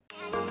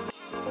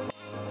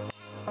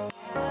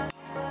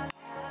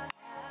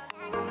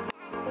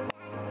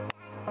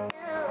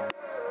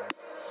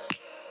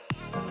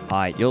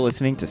Hi, you're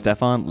listening to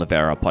Stefan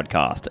Livera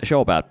Podcast, a show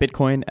about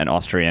Bitcoin and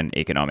Austrian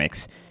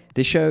economics.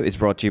 This show is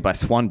brought to you by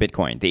Swan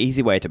Bitcoin, the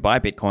easy way to buy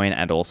Bitcoin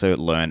and also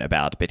learn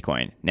about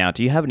Bitcoin. Now,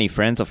 do you have any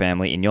friends or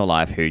family in your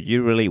life who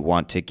you really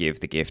want to give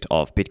the gift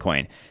of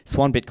Bitcoin?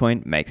 Swan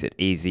Bitcoin makes it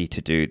easy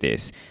to do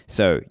this.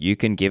 So you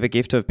can give a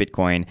gift of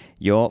Bitcoin,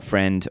 your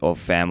friend or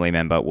family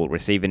member will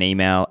receive an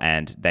email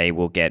and they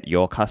will get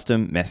your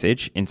custom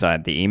message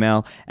inside the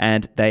email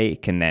and they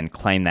can then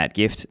claim that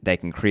gift. They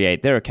can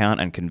create their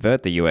account and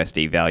convert the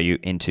USD value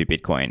into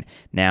Bitcoin.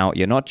 Now,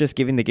 you're not just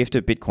giving the gift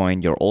of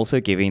Bitcoin, you're also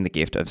giving the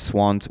gift of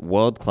Swan's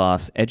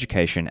world-class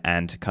education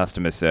and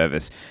customer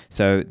service.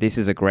 So this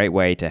is a great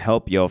way to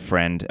help your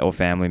friend or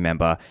family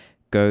member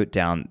go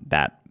down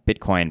that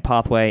Bitcoin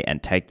pathway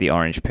and take the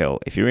orange pill.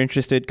 If you're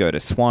interested, go to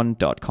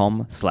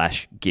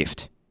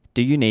swan.com/gift.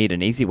 Do you need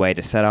an easy way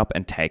to set up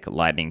and take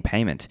Lightning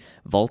payment?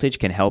 Voltage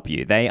can help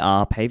you. They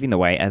are paving the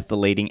way as the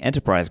leading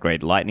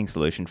enterprise-grade Lightning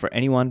solution for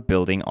anyone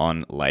building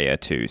on Layer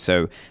 2.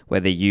 So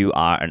whether you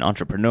are an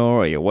entrepreneur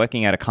or you're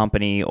working at a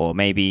company, or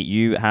maybe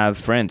you have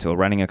friends who are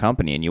running a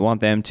company and you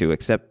want them to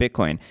accept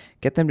Bitcoin,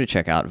 get them to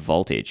check out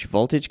Voltage.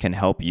 Voltage can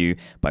help you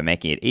by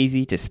making it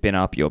easy to spin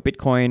up your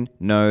Bitcoin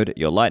node,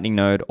 your Lightning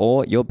node,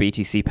 or your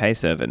BTC Pay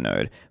Server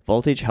node.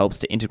 Voltage helps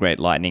to integrate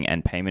Lightning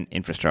and payment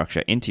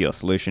infrastructure into your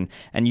solution,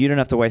 and you don't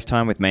have to waste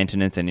time with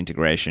maintenance and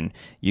integration.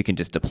 You can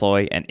just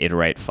deploy and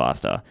iterate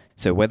faster.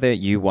 So whether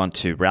you want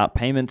to route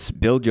payments,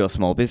 build your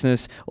small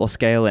business, or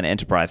scale an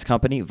enterprise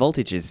company,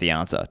 Voltage is the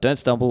answer. Don't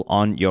stumble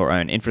on your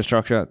own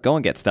infrastructure. Go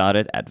and get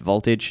started at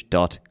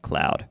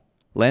voltage.cloud.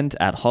 Lend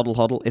at HODL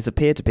HODL is a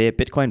peer-to-peer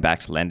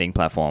Bitcoin-backed lending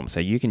platform, so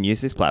you can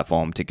use this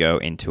platform to go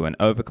into an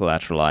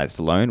over-collateralized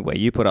loan where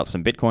you put up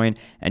some Bitcoin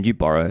and you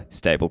borrow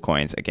stable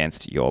coins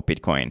against your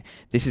Bitcoin.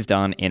 This is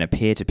done in a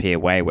peer-to-peer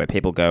way where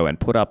people go and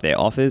put up their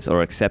offers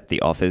or accept the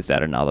offers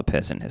that another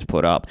person has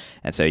put up.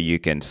 And so you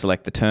can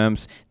select the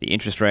terms, the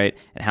interest rate,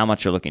 and how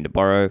much you're looking to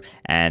borrow,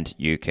 and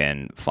you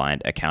can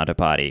find a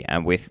counterparty.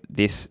 And with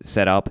this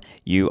setup,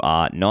 you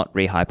are not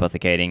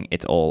rehypothecating.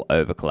 It's all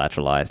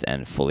over-collateralized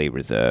and fully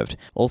reserved.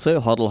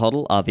 Also, HODL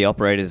HODL are the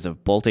operators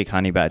of Baltic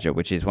Honey Badger,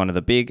 which is one of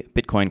the big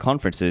Bitcoin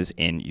conferences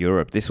in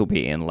Europe. This will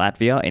be in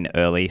Latvia in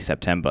early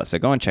September. So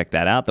go and check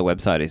that out. The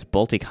website is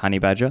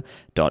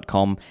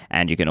baltichoneybadger.com,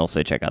 and you can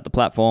also check out the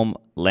platform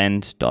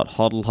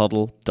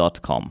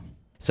lend.hodlhodl.com.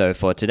 So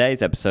for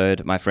today's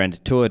episode, my friend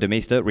Tuur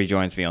Demeester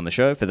rejoins me on the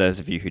show. For those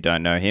of you who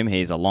don't know him,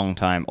 he's a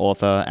long-time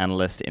author,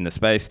 analyst in the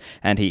space,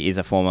 and he is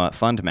a former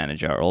fund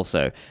manager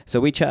also. So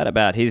we chat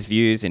about his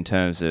views in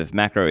terms of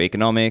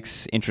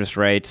macroeconomics, interest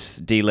rates,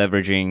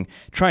 deleveraging,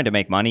 trying to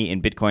make money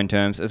in Bitcoin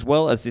terms, as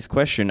well as this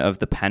question of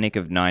the panic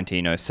of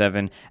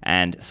 1907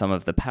 and some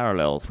of the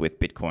parallels with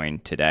Bitcoin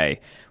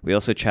today. We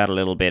also chat a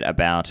little bit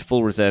about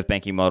full reserve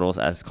banking models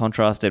as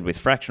contrasted with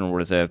fractional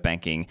reserve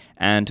banking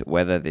and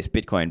whether this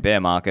Bitcoin bear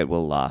market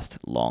will last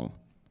long.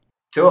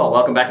 Tuur,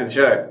 welcome back to the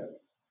show.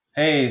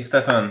 Hey,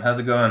 Stefan, how's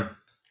it going?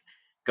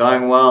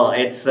 Going well.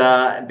 It's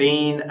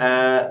been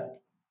a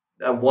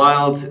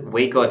wild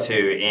week or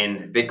two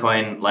in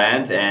Bitcoin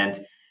land,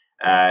 and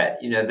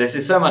there's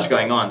just so much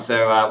going on.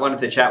 So I wanted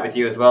to chat with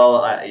you as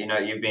well.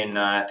 You've been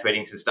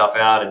tweeting some stuff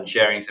out and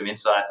sharing some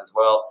insights as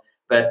well.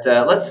 But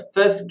let's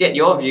first get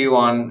your view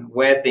on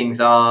where things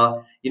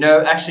are.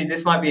 Actually,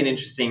 this might be an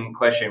interesting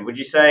question. Would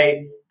you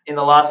say in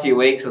the last few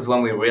weeks is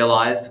when we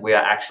realized we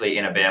are actually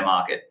in a bear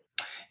market?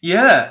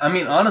 Yeah, I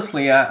mean,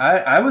 honestly,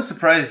 I was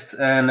surprised,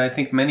 and I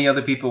think many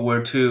other people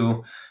were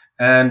too.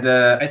 And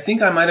I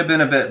think I might have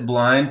been a bit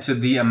blind to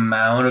the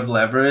amount of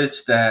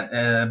leverage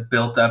that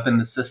built up in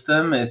the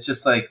system. It's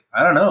just like,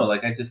 I don't know,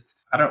 like I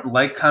don't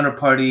like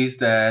counterparties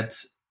that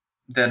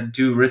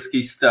do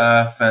risky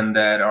stuff and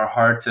that are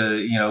hard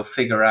to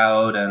figure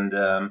out. And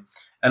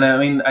I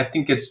mean, I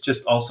think it's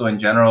just also in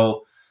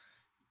general,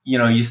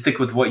 you stick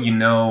with what you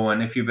know.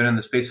 And if you've been in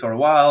the space for a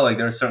while, like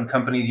there are certain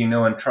companies you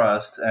know and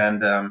trust.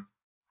 And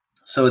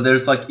so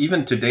there's like,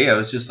 even today, I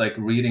was just like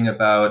reading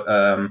about,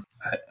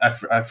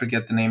 I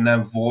forget the name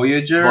now,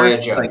 Voyager.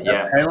 It's like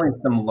apparently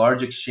some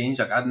large exchange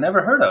like I'd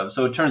never heard of.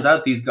 So it turns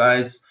out these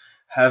guys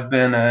have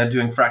been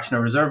doing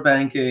fractional reserve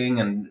banking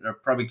and are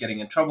probably getting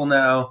in trouble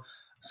now.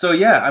 So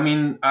yeah, I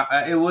mean,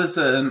 it was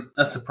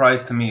a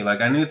surprise to me.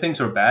 Like I knew things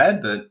were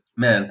bad, but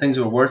man, things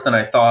were worse than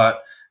I thought.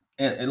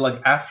 And like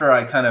after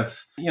I kind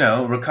of,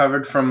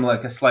 recovered from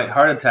like a slight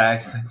heart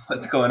attack, like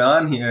what's going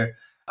on here?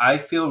 I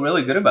feel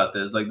really good about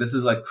this. Like this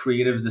is like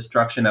creative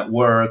destruction at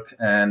work,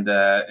 and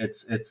I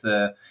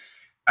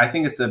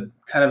think it's a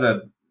kind of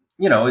a,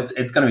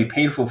 it's going to be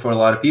painful for a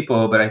lot of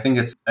people, but I think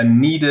it's a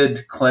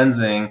needed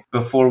cleansing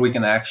before we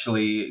can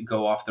actually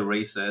go off the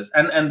races.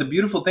 And the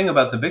beautiful thing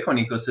about the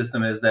Bitcoin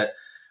ecosystem is that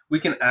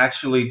we can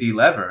actually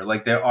delever.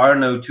 Like there are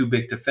no too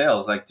big to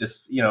fails. Like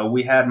just,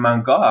 we had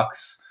Mt.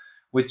 Gox,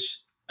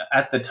 which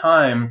at the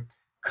time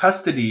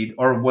custodied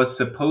or was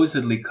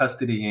supposedly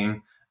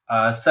custodying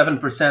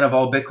 7% of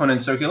all Bitcoin in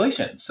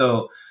circulation.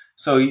 So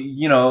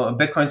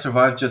Bitcoin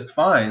survived just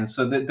fine.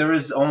 So there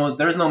is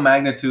no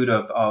magnitude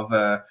of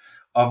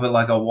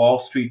like a Wall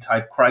Street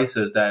type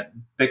crisis that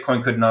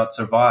Bitcoin could not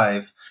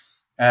survive.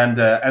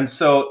 And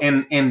so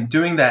in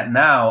doing that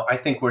now, I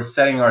think we're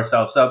setting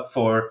ourselves up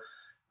for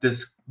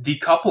this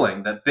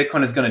decoupling, that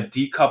Bitcoin is going to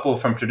decouple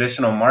from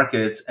traditional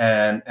markets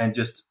and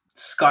just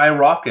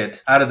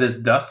skyrocket out of this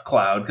dust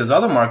cloud, because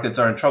other markets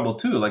are in trouble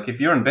too. Like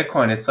if you're in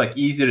Bitcoin, it's like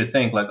easy to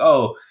think like,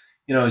 oh,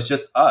 it's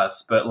just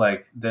us, but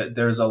like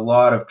there's a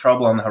lot of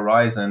trouble on the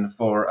horizon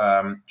for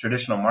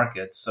traditional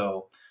markets.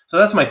 So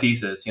that's my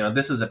thesis.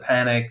 This is a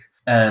panic,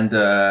 and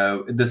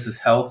this is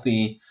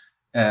healthy,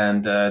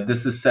 and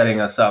this is setting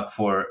us up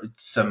for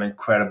some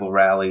incredible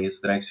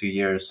rallies the next few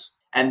years.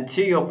 And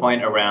to your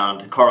point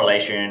around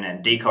correlation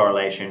and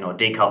decorrelation, or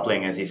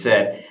decoupling, as you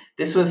said,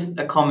 this was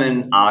a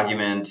common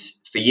argument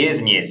for years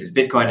and years, is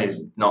Bitcoin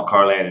is not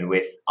correlated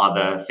with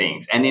other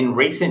things. And in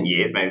recent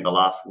years, maybe the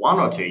last 1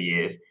 or 2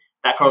 years,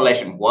 that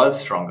correlation was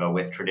stronger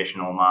with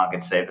traditional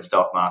markets, say the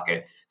stock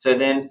market. So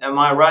then am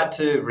I right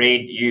to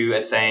read you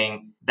as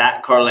saying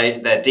that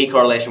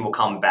decorrelation will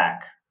come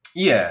back?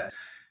 Yeah.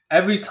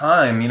 Every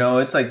time,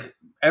 it's like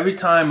every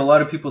time a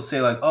lot of people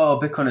say like, oh,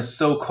 Bitcoin is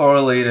so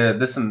correlated,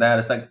 this and that.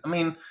 It's like, I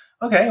mean,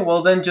 okay,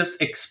 well then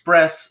just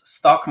express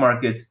stock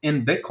markets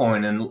in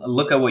Bitcoin and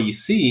look at what you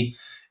see.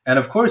 And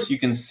of course you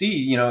can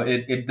see,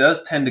 it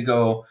does tend to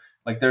go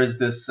like there's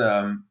this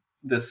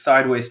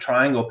sideways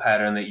triangle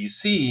pattern that you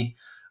see.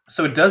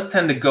 So it does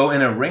tend to go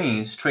in a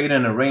range, trade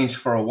in a range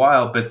for a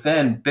while, but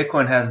then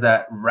Bitcoin has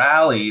that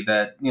rally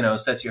that,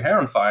 sets your hair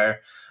on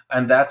fire.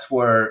 And that's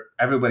where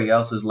everybody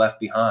else is left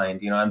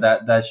behind, and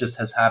that just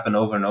has happened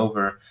over and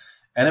over.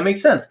 And it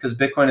makes sense because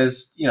Bitcoin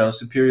is,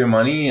 superior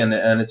money, and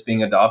it's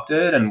being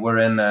adopted, and we're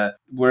in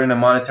a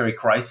monetary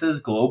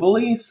crisis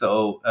globally.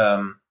 So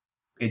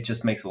it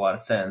just makes a lot of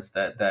sense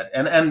but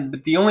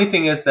the only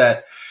thing is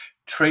that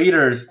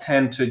traders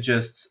tend to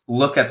just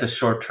look at the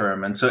short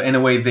term. And so in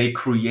a way they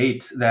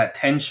create that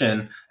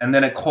tension, and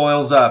then it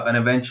coils up and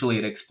eventually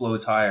it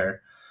explodes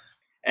higher.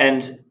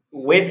 And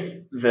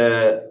with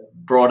the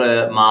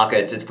broader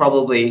markets, it's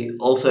probably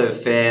also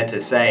fair to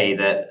say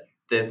that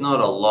there's not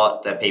a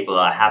lot that people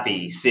are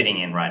happy sitting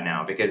in right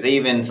now, because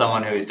even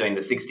someone who is doing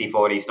the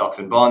 60-40 stocks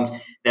and bonds,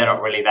 they're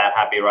not really that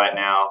happy right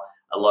now.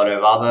 A lot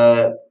of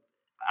other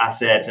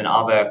assets and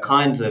other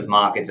kinds of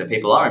markets that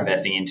people are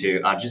investing into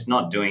are just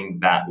not doing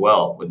that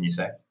well, wouldn't you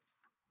say?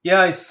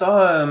 Yeah, I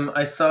saw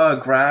a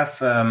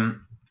graph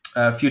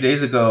a few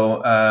days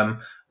ago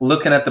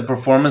looking at the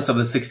performance of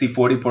the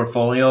 60-40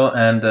 portfolio,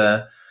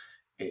 and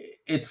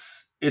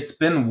it's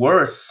been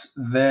worse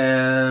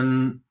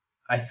than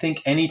I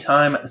think any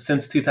time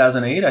since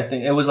 2008. I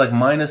think it was like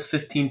minus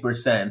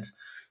 15%.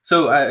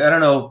 So I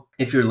don't know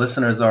if your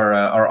listeners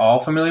are all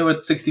familiar with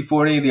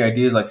 60-40. The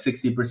idea is like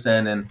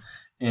 60%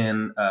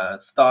 in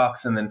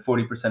stocks and then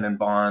 40% in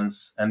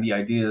bonds. And the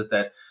idea is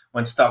that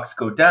when stocks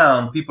go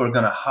down, people are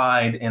going to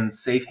hide in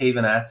safe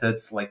haven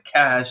assets like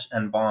cash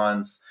and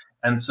bonds.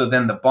 And so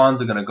then the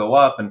bonds are going to go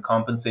up and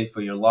compensate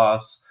for your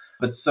loss.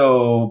 But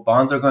so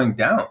bonds are going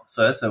down.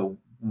 So that's a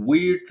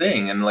weird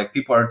thing. And like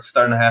people are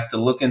starting to have to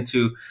look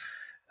into,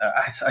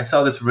 I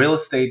saw this real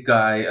estate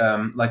guy,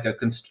 like a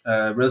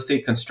real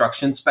estate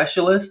construction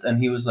specialist. And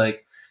he was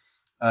like,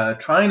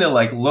 trying to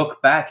like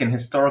look back in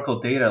historical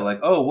data, like,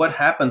 oh, what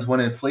happens when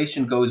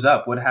inflation goes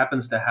up? What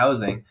happens to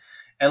housing?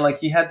 And like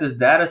he had this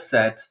data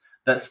set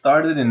that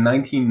started in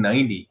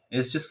 1990.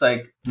 It's just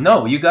like,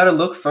 no, you got to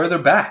look further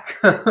back.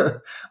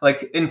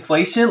 Like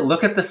inflation,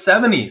 look at the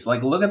 70s,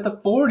 like look at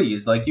the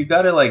 40s. Like you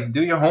got to like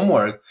do your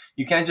homework.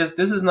 You can't just,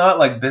 this is not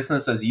like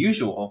business as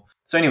usual.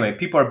 So anyway,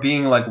 people are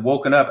being like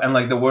woken up, and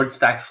like the word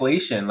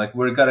stagflation, like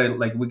we gotta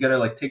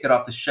like take it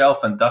off the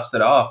shelf and dust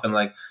it off, and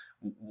like,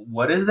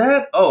 what is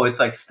that? Oh, it's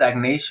like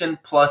stagnation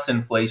plus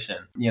inflation,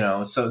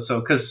 so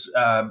because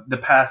the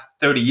past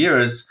 30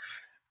 years,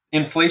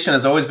 inflation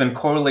has always been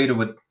correlated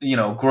with,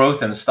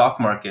 growth in the stock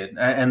market.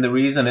 And the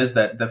reason is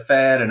that the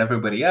Fed and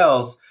everybody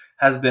else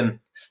has been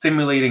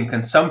stimulating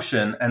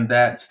consumption, and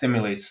that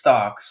stimulates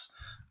stocks.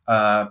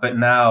 But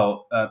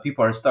now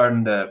people are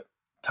starting to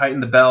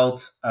tighten the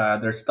belt.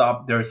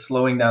 They're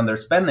slowing down their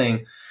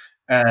spending,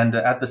 and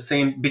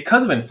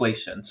because of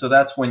inflation. So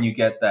that's when you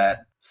get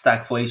that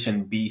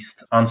stagflation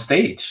beast on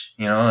stage,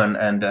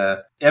 and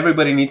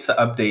everybody needs to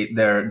update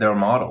their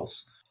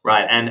models.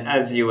 Right. And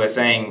as you were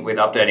saying, with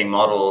updating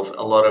models,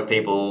 a lot of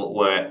people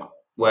were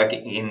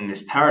working in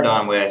this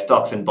paradigm where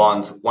stocks and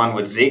bonds, one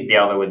would zig, the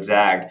other would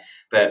zag.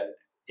 But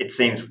it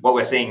seems what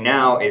we're seeing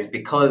now is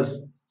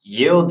because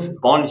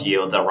bond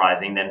yields are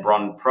rising, then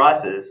bond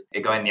prices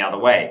are going the other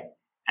way.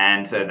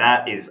 And so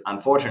that is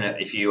unfortunate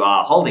if you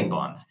are holding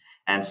bonds.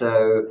 And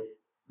so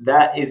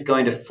that is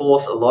going to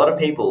force a lot of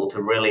people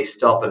to really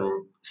stop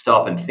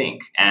and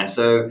think. And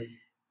so,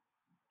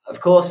 of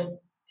course,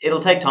 it'll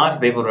take time for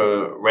people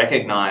to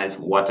recognize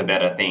what's a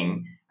better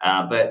thing.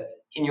 But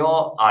in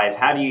your eyes,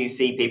 how do you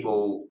see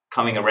people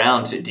coming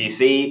around to, do you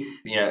see,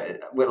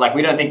 like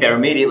we don't think they're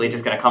immediately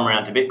just going to come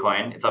around to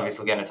Bitcoin. It's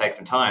obviously going to take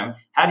some time.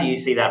 How do you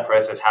see that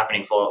process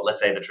happening for, let's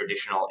say, the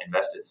traditional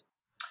investors?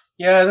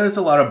 Yeah, there's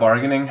a lot of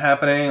bargaining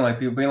happening, like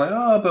people being like,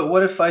 oh, but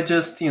what if I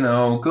just,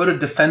 go to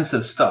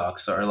defensive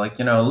stocks, or like,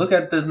 look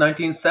at the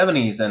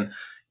 1970s and,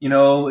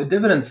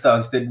 dividend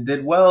stocks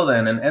did well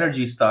then, and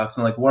energy stocks,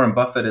 and like Warren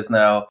Buffett is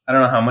now, I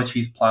don't know how much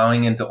he's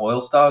plowing into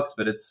oil stocks,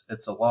 but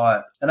it's a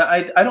lot. And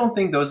I don't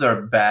think those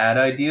are bad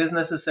ideas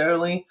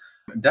necessarily.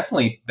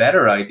 Definitely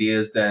better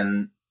ideas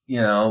than,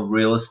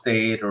 real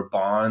estate or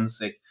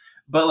bonds.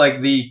 But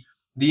like the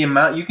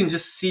amount, you can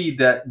just see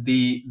that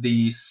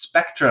the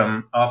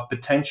spectrum of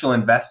potential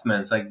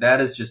investments, like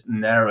that is just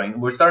narrowing.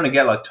 We're starting to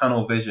get like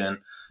tunnel vision,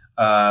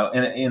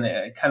 in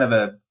a kind of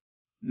a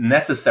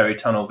necessary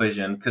tunnel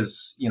vision,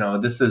 because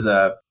this is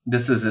a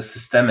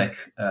systemic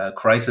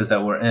crisis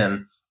that we're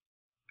in,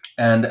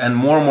 and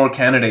more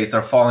candidates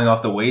are falling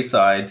off the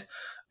wayside.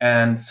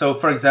 And so,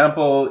 for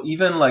example,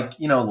 even like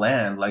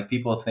land, like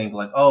people think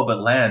like, oh, but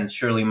land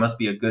surely must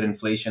be a good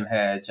inflation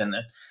hedge, and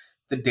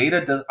the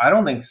data does, I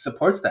don't think,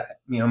 supports that.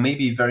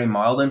 Maybe very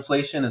mild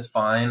inflation is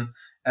fine.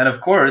 And of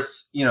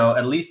course,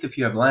 at least if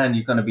you have land,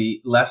 you're going to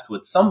be left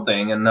with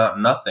something and not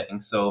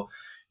nothing. So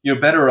you're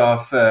better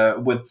off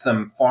with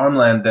some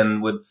farmland than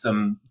with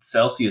some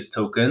Celsius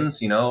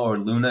tokens, or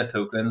Luna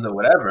tokens or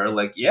whatever.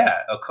 Like, yeah,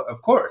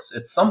 of course,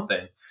 it's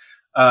something.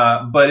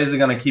 But is it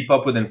going to keep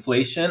up with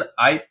inflation?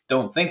 I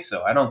don't think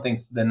so. I don't think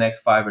the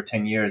next 5 or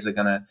 10 years are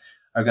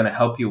gonna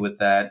help you with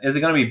that. Is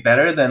it going to be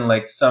better than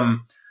like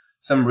some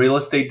real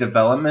estate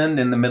development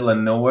in the middle of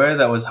nowhere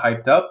that was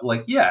hyped up?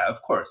 Like, yeah,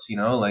 of course,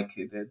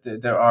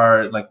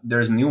 like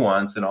there's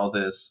nuance in all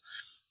this.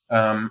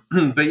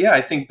 But yeah,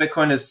 I think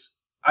Bitcoin is.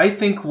 I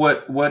think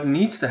what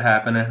needs to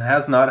happen, and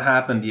has not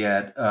happened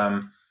yet,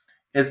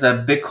 is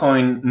that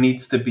Bitcoin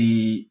needs to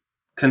be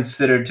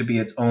considered to be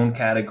its own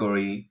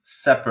category,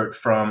 separate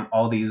from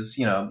all these,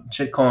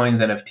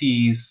 shitcoins,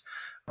 NFTs,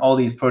 all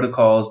these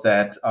protocols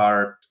that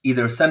are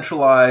either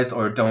centralized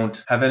or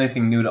don't have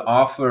anything new to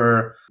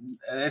offer.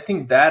 I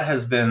think that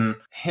has been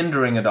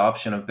hindering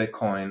adoption of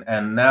Bitcoin.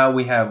 And now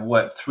we have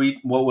what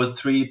was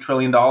 $3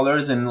 trillion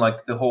in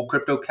like the whole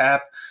crypto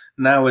cap.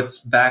 Now it's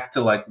back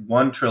to like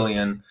 1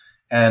 trillion.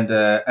 And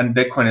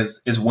Bitcoin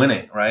is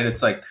winning, right?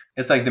 It's like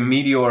the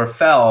meteor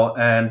fell,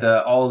 and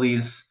all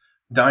these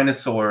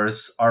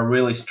dinosaurs are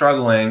really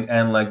struggling,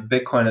 and like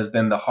Bitcoin has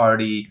been the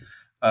hardy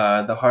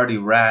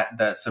rat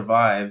that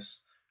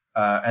survives,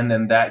 and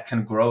then that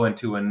can grow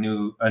into a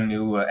new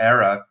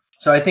era.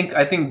 So I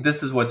think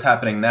this is what's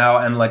happening now.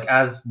 And like,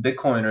 as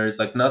Bitcoiners,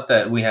 like, not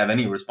that we have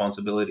any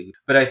responsibility,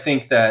 but I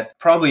think that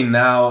probably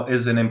now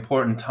is an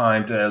important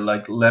time to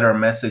like let our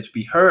message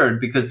be heard,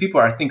 because people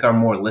I think are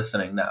more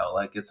listening now.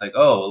 Like, it's like,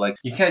 oh, like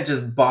you can't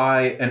just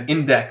buy an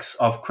index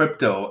of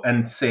crypto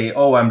and say,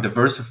 oh, I'm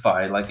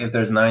diversified. Like, if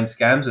there's 9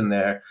 scams in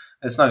there,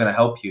 it's not going to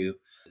help you.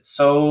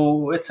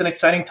 So it's an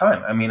exciting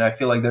time. I mean, I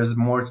feel like there's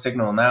more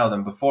signal now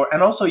than before.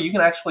 And also you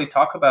can actually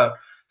talk about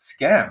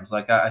scams.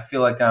 Like, I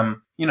feel like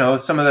some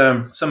of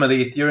the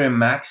Ethereum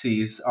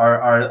maxis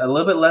are a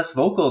little bit less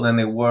vocal than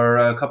they were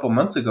a couple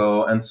months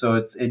ago, and so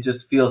it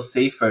just feels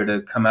safer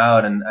to come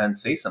out and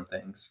say some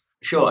things.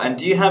 Sure. And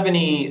do you have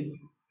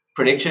any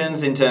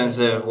predictions in terms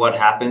of what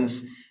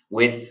happens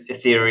with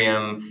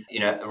Ethereum,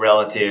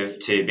 relative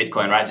to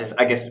Bitcoin, right?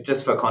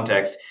 Just for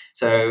context.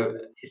 So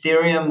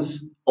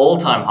Ethereum's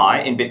all-time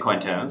high in Bitcoin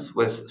terms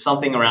was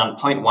something around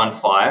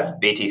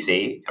 0.15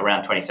 BTC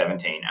around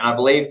 2017. And I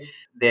believe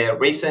their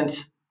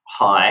recent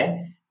high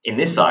in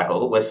this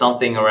cycle was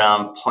something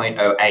around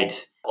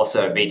 0.08 or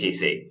so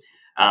BTC.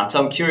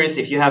 So I'm curious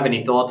if you have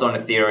any thoughts on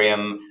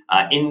Ethereum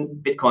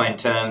in Bitcoin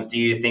terms. Do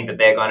you think that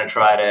they're going to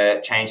try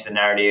to change the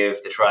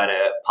narrative to try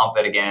to pump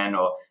it again?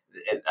 Or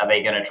are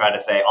they going to try to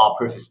say, oh,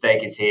 proof of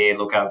stake is here,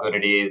 look how good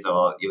it is?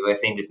 Or we're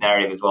seeing this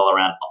narrative as well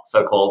around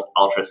so-called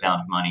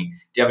ultrasound money.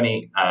 Do you have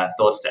any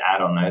thoughts to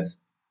add on those?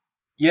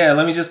 Yeah,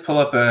 let me just pull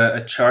up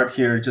a chart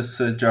here just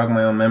to jog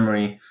my own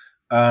memory.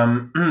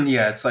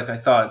 Yeah, it's like I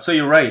thought. So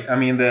you're right. I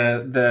mean,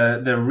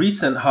 the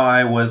recent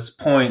high was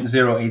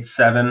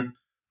 0.087,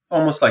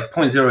 almost like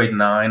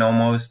 0.089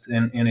 almost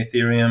in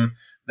Ethereum.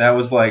 That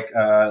was like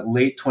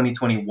late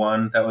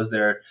 2021. That was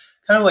their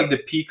kind of like the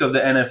peak of the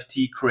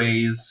NFT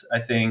craze, I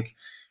think.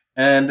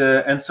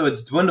 And so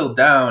it's dwindled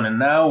down, and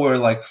now we're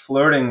like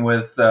flirting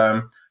with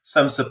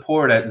some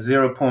support at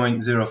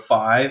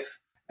 0.05.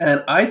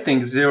 And I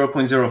think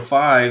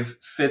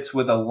 0.05 fits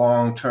with a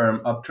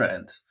long-term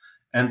uptrend.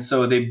 And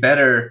so they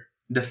better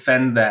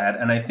defend that.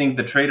 And I think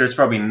the traders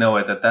probably know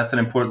it, that's an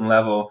important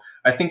level.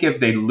 I think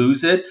if they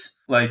lose it,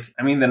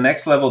 the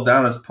next level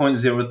down is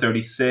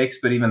 0.036,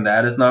 but even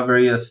that is not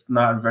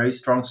very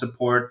strong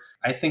support.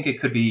 I think it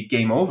could be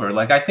game over.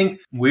 Like, I think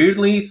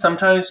weirdly,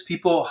 sometimes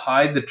people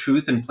hide the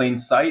truth in plain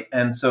sight.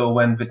 And so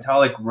when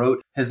Vitalik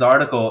wrote his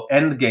article,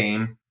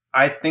 Endgame,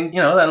 I think,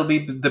 that'll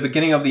be the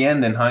beginning of the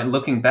end. And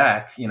looking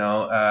back,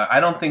 I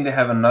don't think they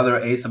have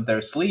another ace up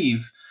their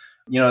sleeve.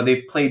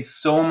 They've played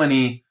so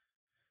many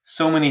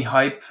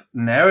hype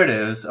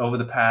narratives over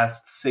the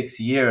past 6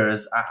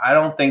 years. I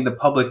don't think the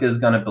public is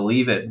going to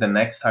believe it the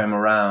next time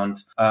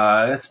around.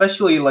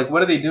 Especially, like,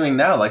 what are they doing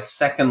now? Like,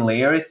 second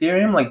layer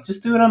Ethereum? Like,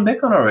 just do it on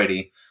Bitcoin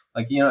already.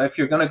 Like, if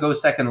you're going to go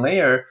second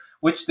layer,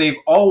 which they've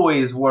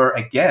always were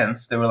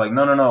against, they were like,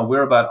 no,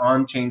 we're about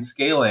on-chain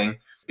scaling.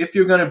 If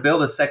you're going to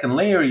build a second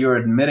layer, you're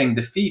admitting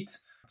defeat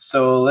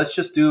So let's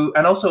just do,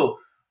 and also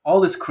all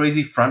this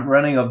crazy front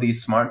running of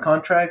these smart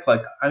contracts.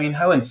 Like, I mean,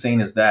 how insane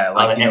is that?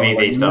 Like, The MEV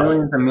like stuff.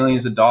 millions and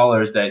millions of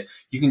dollars that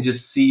you can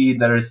just see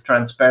that is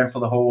transparent for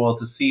the whole world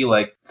to see.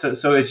 Like,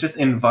 so it's just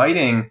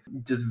inviting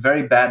just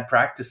very bad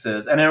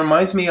practices. And it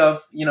reminds me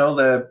of,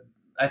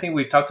 I think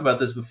we've talked about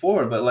this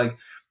before, but like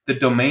the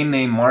domain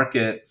name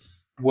market,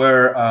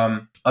 where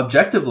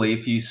objectively,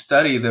 if you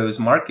study those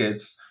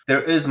markets,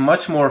 there is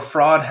much more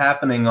fraud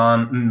happening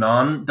on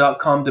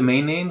non.com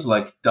domain names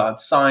like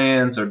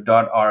 .science or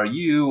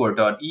 .ru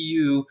or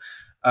 .eu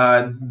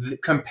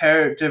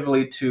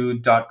comparatively to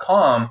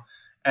 .com.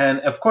 And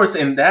of course,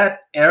 in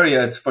that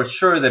area, it's for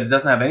sure that it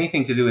doesn't have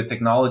anything to do with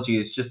technology.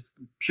 It's just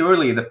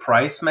purely the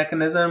price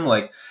mechanism.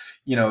 Like,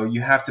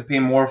 you have to pay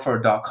more for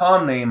a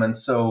 .com name, and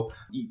so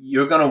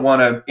you're going to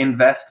want to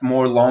invest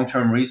more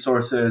long-term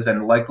resources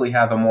and likely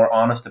have a more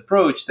honest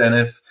approach than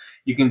if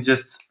you can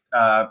just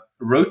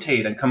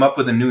rotate and come up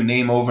with a new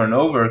name over and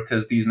over,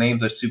 because these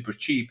names are super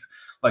cheap,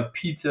 like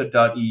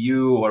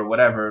pizza.eu or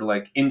whatever,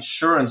 like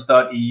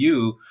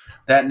insurance.eu.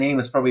 That name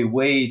is probably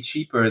way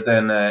cheaper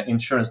than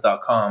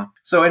insurance.com.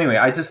 So anyway,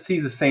 I just see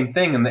the same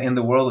thing in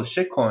the world of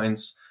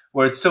shitcoins,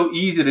 where it's so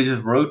easy to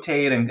just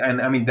rotate.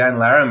 And I mean, Dan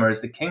Larimer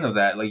is the king of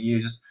that. Like, you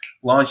just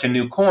launch a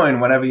new coin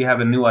whenever you have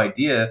a new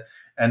idea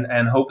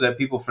and hope that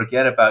people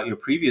forget about your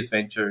previous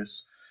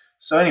ventures.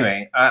 So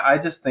anyway, I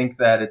just think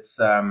that it's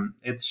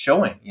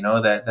showing,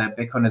 that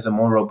Bitcoin is a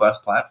more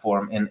robust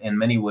platform in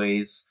many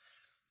ways.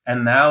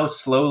 And now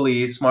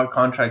slowly smart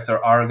contracts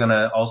are going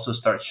to also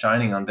start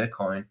shining on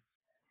Bitcoin.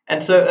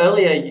 And so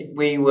earlier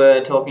we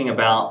were talking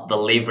about the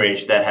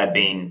leverage that had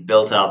been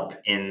built up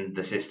in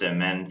the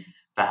system, and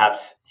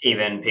perhaps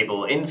even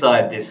people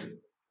inside this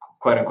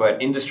quote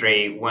unquote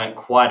industry weren't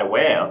quite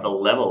aware of the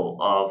level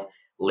of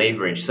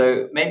leverage.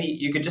 So maybe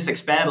you could just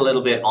expand a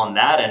little bit on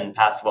that, and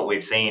perhaps what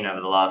we've seen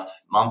over the last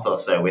month or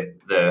so with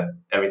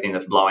everything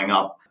that's blowing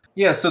up.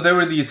 Yeah, so there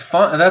were these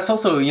funds. That's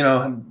also,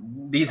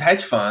 these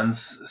hedge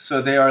funds.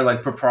 So they are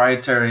like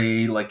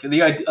proprietary. Like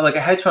like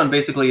a hedge fund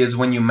basically is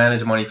when you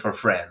manage money for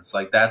friends.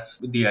 Like, that's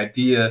the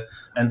idea.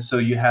 And so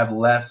you have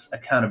less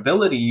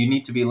accountability. You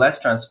need to be less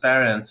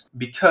transparent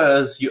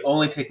because you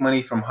only take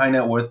money from high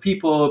net worth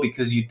people,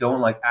 because you don't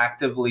like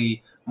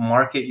actively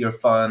market your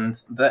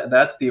fund.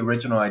 That's the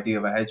original idea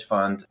of a hedge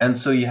fund. And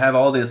so you have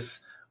all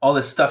this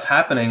stuff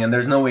happening, and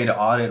there's no way to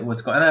audit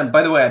what's going on. And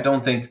by the way, I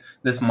don't think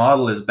this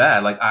model is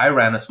bad. Like, I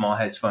ran a small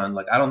hedge fund.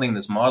 Like, I don't think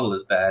this model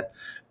is bad,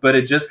 but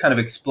it just kind of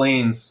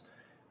explains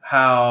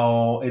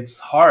how it's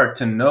hard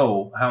to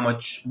know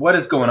what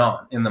is going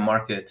on in the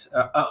market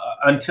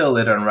until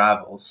it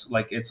unravels.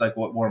 Like, it's like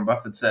what Warren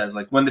Buffett says,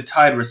 like, when the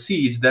tide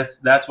recedes,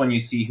 that's when you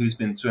see who's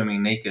been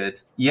swimming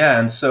naked. Yeah.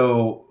 And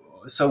so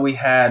we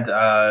had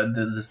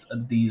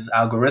these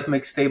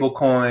algorithmic stable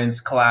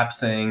coins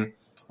collapsing,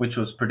 which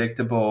was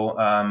predictable.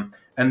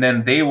 And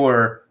then they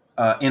were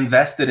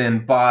invested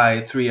in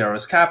by Three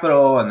Arrows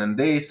Capital, and then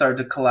they started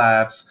to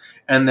collapse.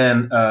 And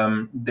then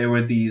there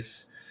were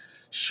these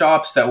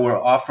shops that were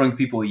offering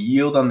people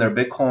yield on their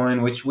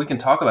Bitcoin, which we can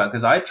talk about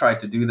because I tried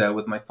to do that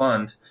with my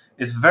fund.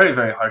 It's very,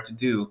 very hard to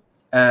do.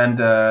 And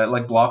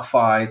like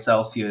BlockFi,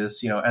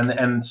 Celsius,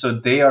 and so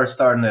they are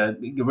starting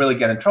to really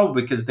get in trouble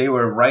because they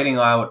were writing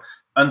out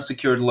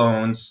unsecured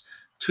loans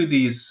to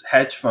these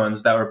hedge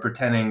funds that were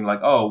pretending like,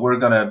 oh, we're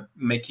going to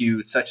make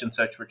you such and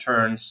such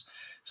returns.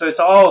 So it's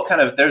all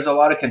kind of, there's a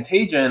lot of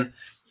contagion,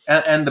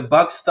 and the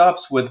buck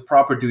stops with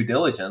proper due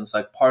diligence.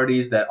 Like,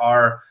 parties that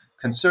are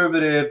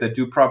conservative, that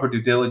do proper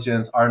due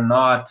diligence are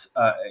not,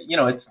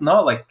 it's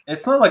not like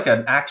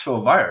an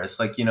actual virus.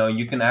 Like,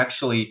 you can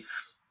actually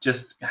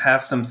just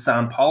have some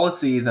sound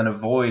policies and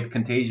avoid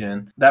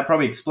contagion. That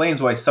probably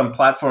explains why some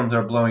platforms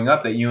are blowing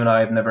up that you and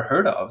I have never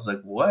heard of. It's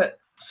like, what?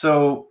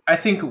 So I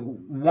think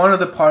one of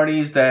the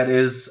parties that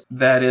is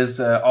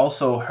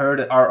also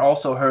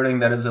hurting,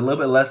 that is a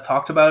little bit less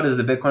talked about, is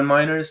the Bitcoin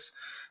miners.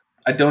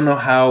 I don't know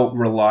how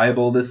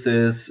reliable this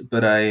is,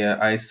 but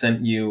I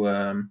sent you.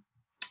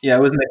 It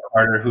was Nick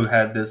Carter who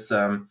had this.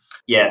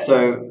 Yeah,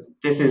 so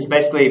this is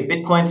basically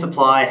Bitcoin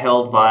supply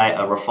held by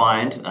a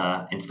refined,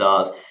 in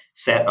stars,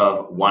 set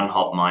of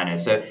one-hop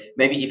miners. So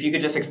maybe if you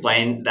could just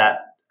explain that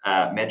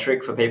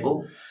metric for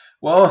people.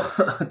 Well,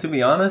 to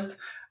be honest,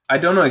 I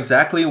don't know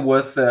exactly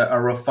what a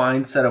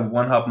refined set of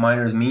one-hop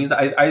miners means.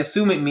 I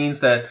assume it means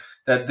that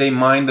they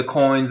mine the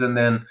coins, and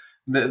then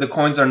the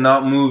coins are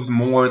not moved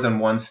more than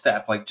one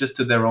step, like just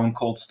to their own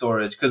cold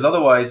storage. Because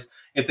otherwise,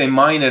 if they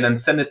mine it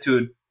and send it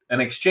to an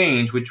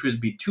exchange, which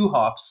would be two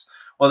hops,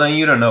 well, then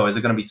you don't know. Is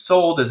it going to be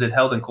sold? Is it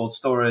held in cold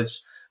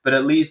storage? But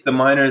at least the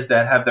miners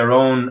that have their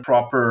own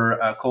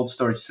proper cold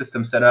storage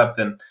system set up,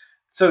 then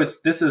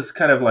this is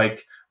kind of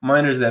like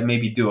miners that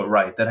maybe do it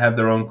right, that have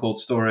their own cold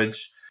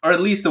storage, or at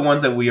least the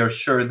ones that we are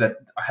sure that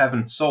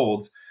haven't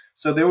sold.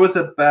 So there was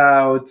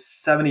about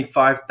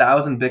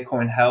 75,000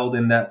 Bitcoin held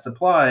in that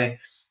supply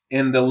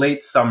in the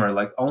late summer,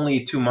 like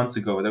only 2 months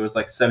ago. There was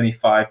like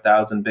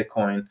 75,000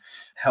 Bitcoin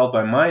held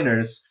by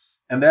miners.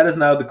 and that has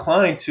now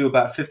declined to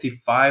about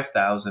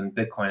 55,000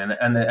 Bitcoin.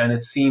 And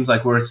it seems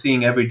like we're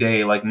seeing every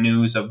day like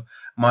news of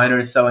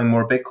miners selling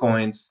more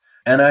Bitcoins.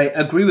 And I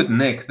agree with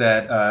Nick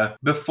that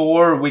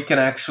before we can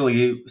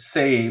actually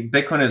say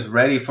Bitcoin is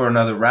ready for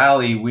another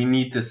rally, we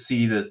need to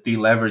see this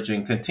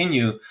deleveraging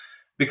continue.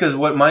 Because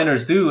what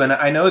miners do, and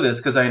I know this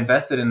because I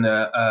invested in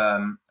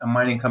a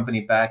mining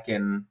company back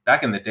in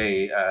the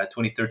day,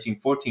 2013,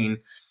 14.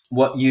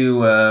 What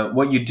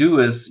you do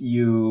is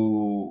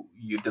you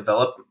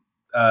develop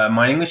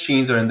mining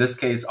machines, or in this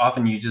case,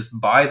 often you just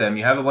buy them.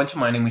 You have a bunch of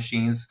mining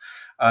machines,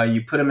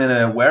 you put them in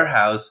a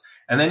warehouse,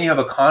 and then you have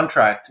a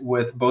contract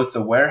with both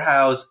the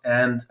warehouse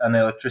and an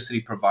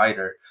electricity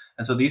provider.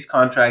 And so these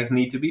contracts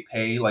need to be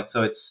paid. Like,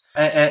 so it's,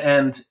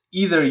 and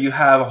either you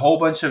have a whole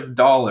bunch of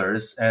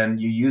dollars and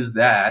you use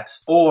that,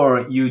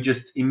 or you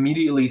just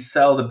immediately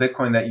sell the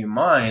Bitcoin that you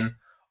mine.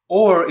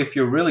 Or if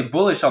you're really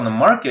bullish on the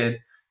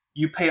market,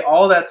 you pay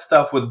all that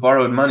stuff with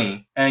borrowed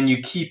money and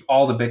you keep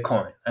all the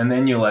Bitcoin. And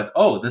then you're like,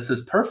 oh, this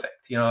is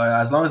perfect. You know,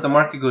 as long as the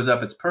market goes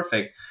up, it's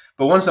perfect.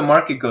 But once the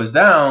market goes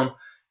down,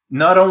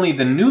 not only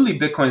the newly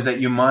Bitcoins that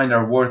you mined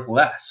are worth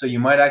less, so you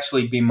might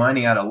actually be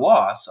mining at a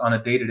loss on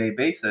a day-to-day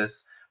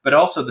basis, but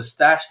also the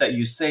stash that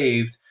you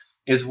saved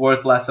is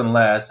worth less and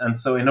less. And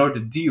so in order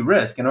to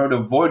de-risk, in order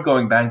to avoid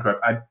going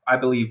bankrupt, I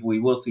believe we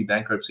will see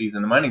bankruptcies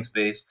in the mining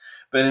space,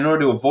 but in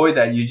order to avoid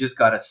that, you just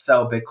got to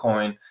sell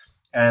Bitcoin,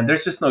 and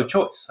there's just no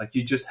choice. Like,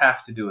 you just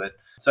have to do it.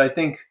 So I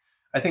think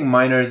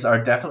miners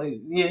are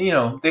definitely, you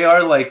know, they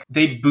are like,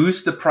 they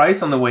boost the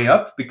price on the way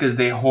up because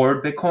they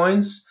hoard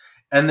Bitcoins,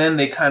 and then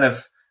they kind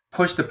of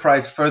push the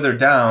price further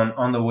down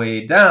on the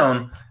way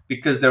down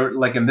because they're,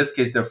 like, in this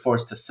case, they're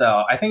forced to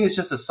sell. I think it's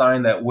just a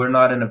sign that we're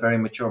not in a very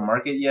mature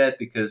market yet,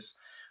 because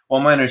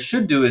what miners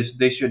should do is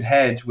they should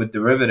hedge with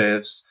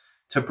derivatives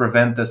to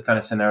prevent this kind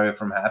of scenario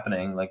from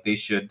happening. Like, they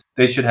should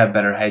have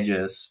better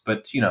hedges,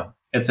 but, you know,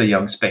 it's a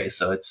young space,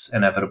 so it's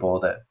inevitable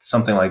that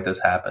something like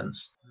this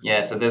happens.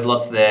 Yeah, so there's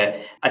lots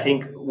there. I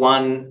think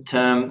one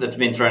term that's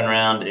been thrown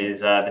around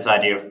is this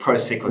idea of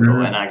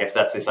pro-cyclical, and I guess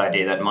that's this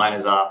idea that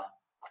miners are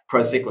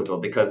pro-cyclical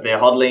because they're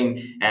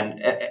hodling,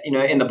 and you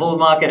know, in the bull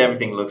market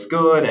everything looks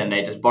good and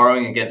they're just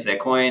borrowing against their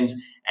coins.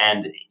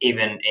 And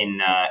even in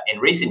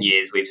recent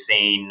years we've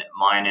seen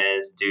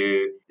miners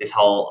do this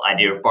whole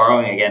idea of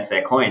borrowing against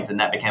their coins, and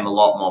that became a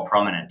lot more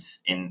prominent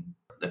in,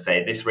 let's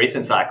say, this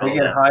recent cycle. They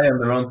get high on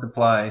their own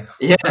supply.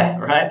 Yeah,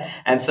 right.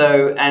 And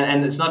so,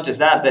 and it's not just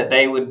that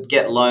they would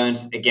get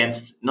loans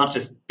against not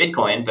just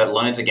Bitcoin, but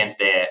loans against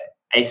their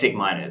ASIC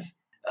miners.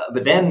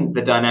 But then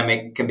the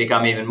dynamic can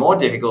become even more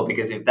difficult,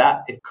 because if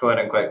quote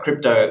unquote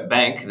crypto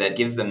bank that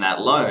gives them that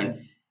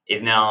loan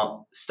is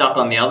now stuck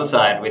on the other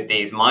side with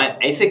these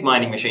ASIC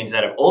mining machines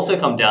that have also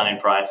come down in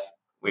price.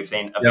 We've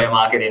seen a bear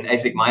market in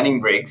ASIC mining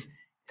rigs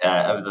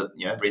over the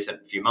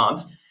recent few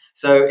months.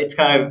 So it's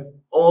kind of,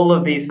 all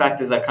of these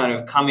factors are kind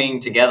of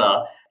coming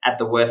together at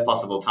the worst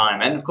possible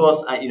time. And of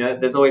course,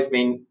 there's always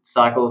been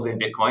cycles in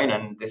Bitcoin,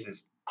 and this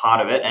is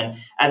part of it. And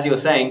as you were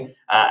saying,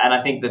 and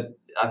I think that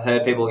I've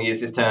heard people use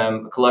this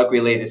term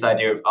colloquially, this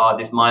idea of,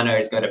 this miner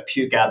is going to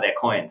puke out their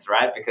coins,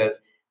 right?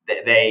 Because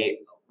they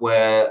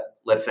were,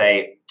 let's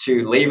say,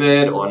 too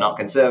levered or not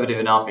conservative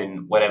enough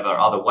in whatever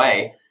other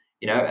way,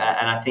 and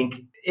I think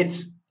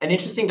it's an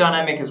interesting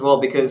dynamic as well,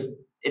 because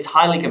it's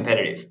highly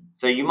competitive.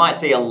 So you might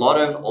see a lot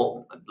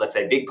of, let's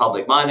say, big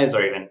public miners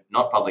or even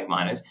not public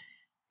miners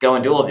go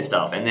and do all this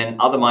stuff. And then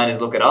other miners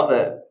look at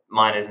other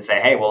miners and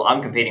say, hey, well,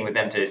 I'm competing with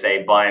them to,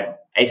 say, buy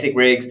ASIC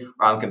rigs,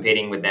 or I'm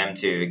competing with them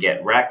to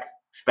get rack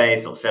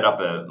space or set up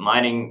a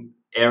mining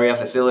area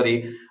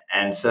facility.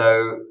 And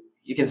so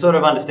you can sort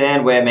of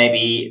understand where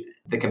maybe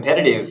the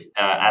competitive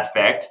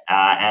aspect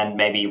and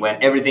maybe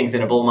when everything's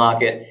in a bull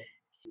market,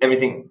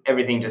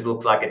 everything just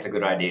looks like it's a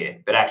good idea.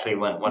 But actually,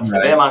 once the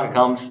bear market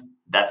comes,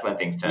 that's when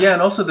things turn. Yeah,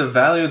 and also the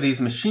value of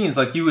these machines.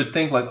 Like, you would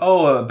think, like,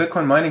 oh, a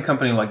Bitcoin mining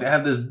company, like, they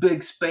have this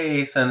big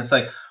space, and it's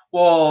like,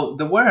 well,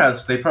 the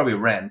warehouse they probably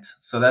rent,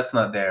 so that's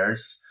not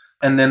theirs.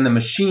 And then the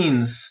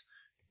machines,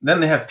 then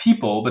they have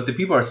people, but the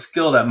people are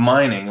skilled at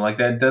mining. Like,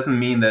 that doesn't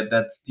mean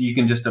that you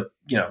can just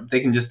they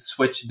can just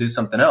switch to do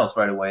something else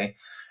right away.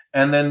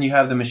 And then you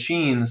have the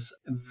machines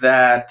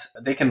that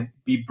they can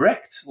be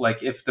bricked.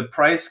 Like, if the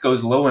price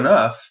goes low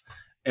enough,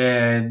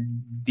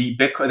 and the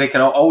Bitcoin, they can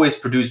always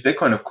produce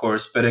Bitcoin, of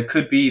course, but it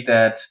could be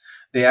that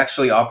they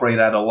actually operate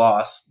at a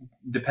loss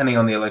depending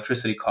on the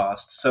electricity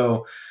cost.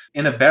 So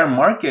in a bear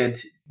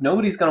market,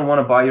 nobody's going to want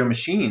to buy your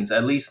machines,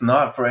 at least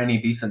not for any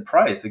decent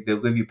price. Like,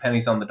 they'll give you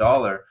pennies on the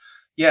dollar.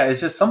 Yeah,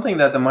 it's just something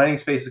that the mining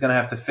space is going to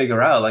have to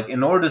figure out. Like,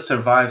 in order to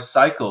survive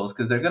cycles,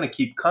 because they're going to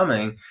keep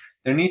coming,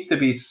 there needs to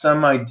be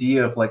some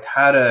idea of like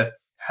how to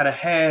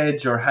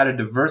hedge or how to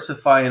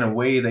diversify in a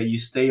way that you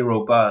stay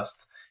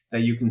robust,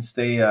 that you can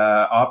stay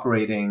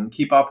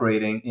keep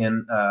operating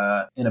in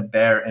a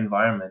bear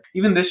environment.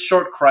 Even this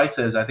short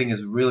crisis, I think,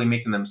 is really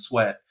making them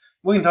sweat,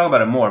 We can talk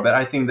about it more, but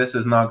I think this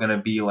is not going to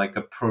be like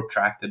a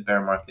protracted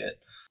bear market.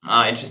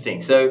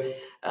 Interesting. So,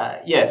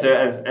 so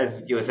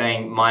as you were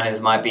saying, miners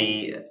might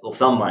be, or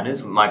some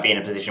miners might be in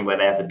a position where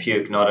they have to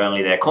puke not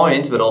only their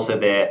coins but also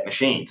their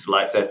machines.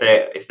 Like, so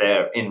if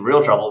they're in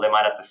real trouble, they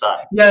might have to start.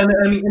 Yeah,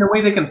 and in a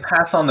way they can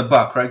pass on the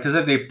buck, right? Because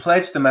if they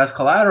pledge them as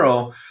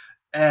collateral,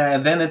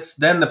 and then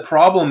the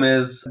problem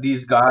is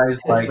these guys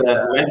It's like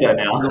the lender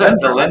now. the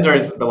lender, The lender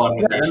is the one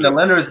with the and issue. the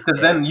lenders,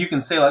 because then you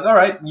can say like, all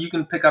right, you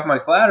can pick up my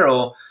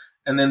collateral,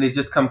 and then they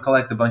just come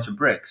collect a bunch of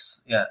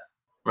bricks. Yeah.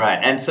 Right.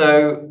 And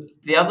so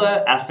the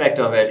other aspect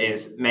of it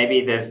is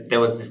maybe there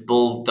was this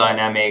bull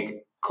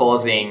dynamic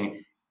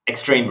causing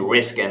extreme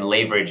risk and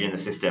leverage in the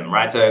system,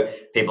 right? So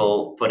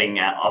people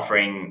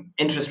offering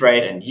interest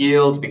rate and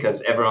yield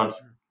because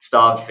everyone's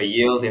starved for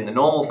yield in the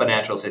normal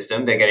financial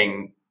system. They're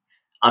getting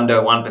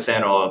under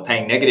 1% or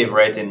paying negative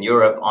rates in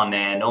Europe on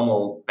their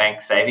normal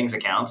bank savings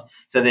account.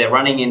 So they're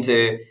running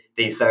into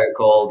these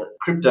so-called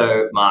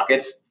crypto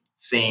markets,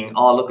 seeing,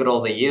 oh, look at all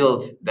the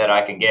yield that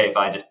I can get if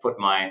I just put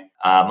my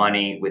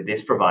money with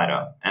this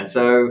provider. And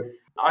so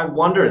I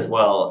wonder as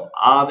well,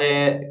 are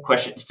there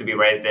questions to be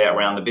raised there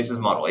around the business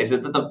model? Is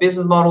it that the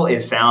business model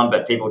is sound,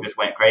 but people just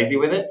went crazy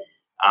with it?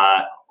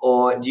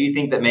 Or do you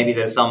think that maybe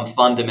there's some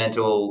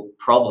fundamental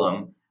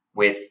problem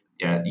with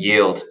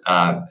yield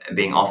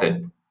being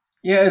offered?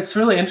 Yeah, it's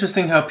really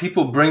interesting how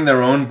people bring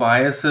their own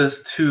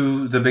biases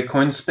to the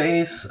Bitcoin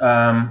space.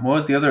 What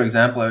was the other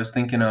example I was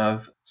thinking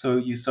of? So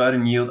you saw it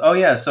in yield. Oh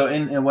yeah, so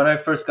in when I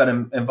first got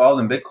involved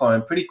in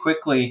Bitcoin, pretty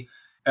quickly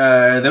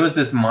there was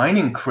this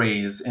mining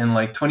craze in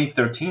like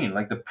 2013.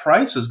 Like the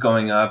price was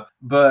going up,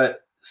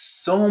 but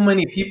so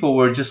many people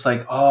were just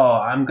like,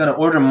 "Oh, I'm gonna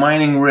order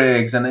mining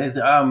rigs," and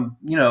and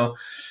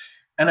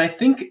I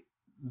think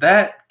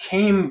that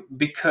came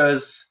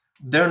because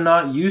they're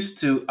not used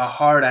to a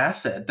hard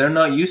asset. They're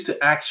not used to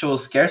actual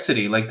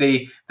scarcity. Like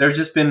they're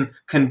just been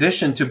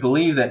conditioned to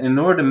believe that in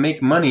order to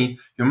make money,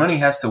 your money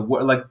has to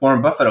work. Like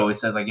Warren Buffett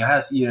always says, like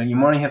your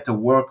money have to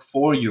work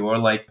for you. Or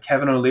like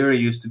Kevin O'Leary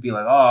used to be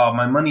like, oh,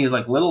 my money is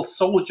like little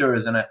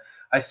soldiers, and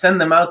I send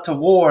them out to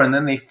war, and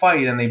then they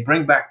fight and they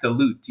bring back the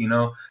loot.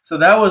 So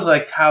that was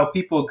like how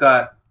people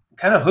got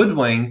kind of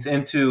hoodwinked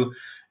into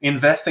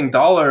investing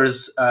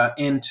dollars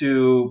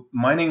into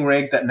mining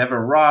rigs that never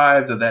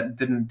arrived or that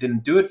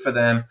didn't do it for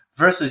them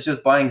versus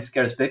just buying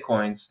scarce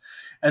bitcoins.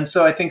 And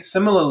so I think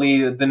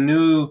similarly, the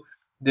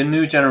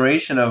new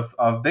generation of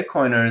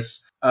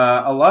Bitcoiners,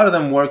 a lot of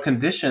them were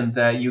conditioned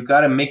that you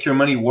got to make your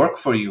money work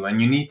for you,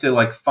 and you need to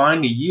like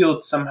find a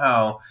yield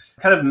somehow,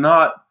 kind of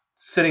not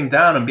sitting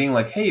down and being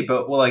like, hey,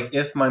 but well, like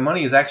if my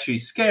money is actually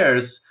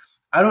scarce,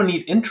 I don't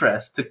need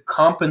interest to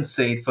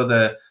compensate for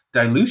the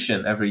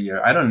dilution every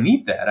year. I don't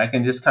need that. I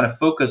can just kind of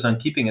focus on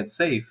keeping it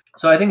safe.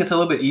 So I think it's a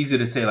little bit easy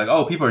to say like,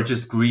 oh, people are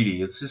just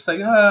greedy. It's just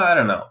like, I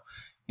don't know.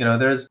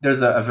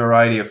 There's a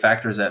variety of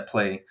factors at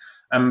play.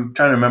 I'm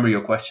trying to remember your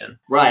question.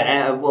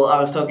 Right. Well, I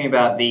was talking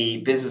about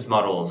the business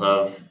models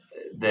of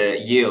the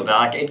yield.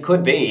 Like it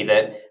could be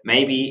that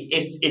maybe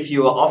if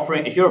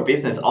you're a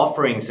business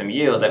offering some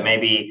yield, that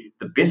maybe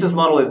the business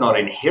model is not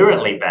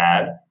inherently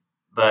bad,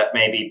 but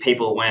maybe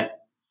people went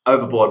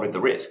overboard with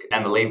the risk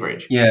and the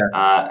leverage. Yeah.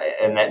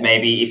 And that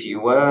maybe if you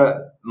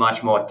were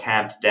much more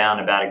tamped down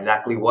about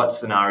exactly what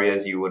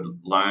scenarios you would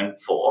loan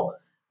for,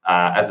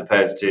 as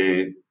opposed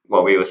to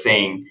what we were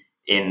seeing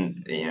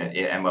and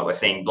what we're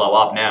seeing blow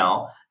up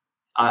now.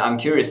 I'm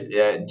curious,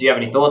 do you have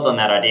any thoughts on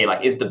that idea?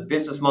 Like, is the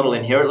business model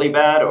inherently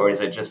bad, or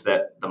is it just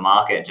that the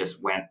market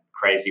just went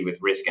crazy with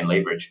risk and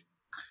leverage?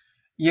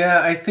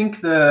 Yeah, I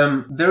think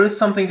there is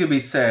something to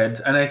be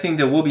said, and I think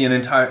there will be an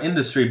entire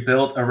industry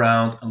built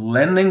around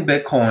lending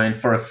Bitcoin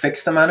for a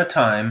fixed amount of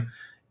time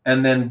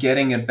and then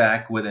getting it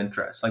back with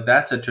interest. Like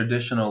that's a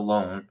traditional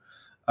loan.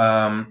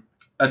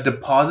 A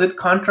deposit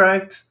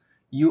contract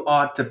you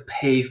ought to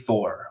pay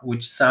for,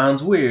 which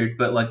sounds weird,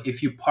 but like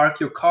if you park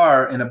your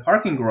car in a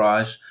parking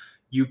garage,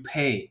 you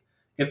pay.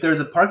 If there's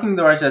a parking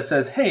garage that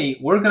says, hey,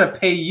 we're going to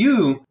pay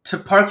you to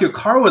park your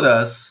car with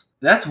us,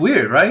 that's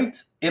weird, right?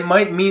 It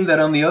might mean that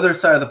on the other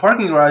side of the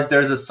parking garage,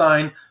 there's a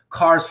sign,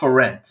 cars for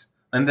rent.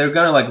 And they're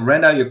going to like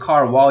rent out your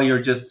car while you're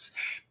just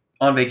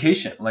on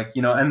vacation,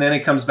 and then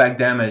it comes back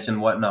damaged and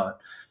whatnot.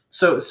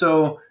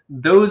 So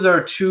those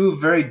are two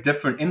very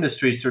different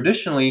industries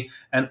traditionally,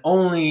 and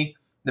only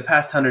the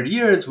past 100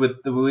 years with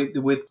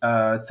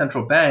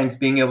central banks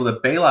being able to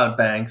bail out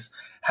banks,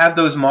 have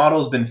those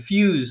models been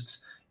fused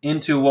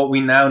into what we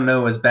now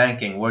know as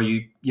banking, where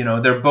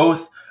they're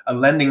both a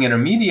lending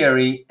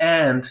intermediary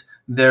and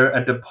they're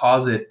a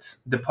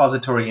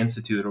depository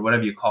institute, or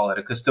whatever you call it,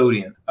 a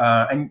custodian.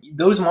 And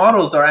those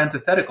models are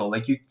antithetical.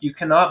 Like you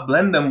cannot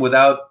blend them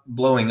without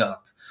blowing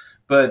up.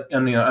 But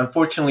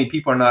unfortunately,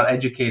 people are not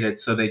educated,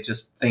 so they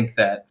just think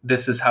that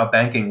this is how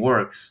banking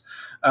works.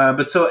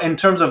 But so in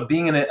terms of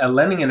being a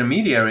lending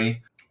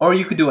intermediary, or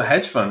you could do a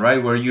hedge fund,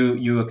 right, where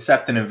you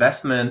accept an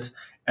investment,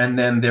 and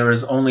then there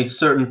is only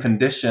certain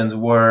conditions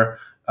where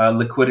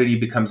liquidity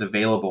becomes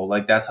available.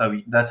 Like that's how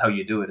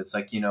you do it. It's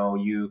like,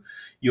 you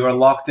are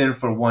locked in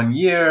for 1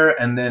 year,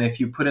 and then if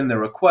you put in the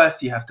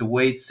request, you have to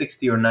wait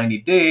 60 or 90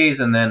 days,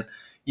 and then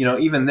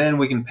even then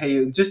we can pay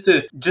you just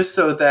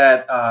so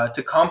that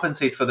to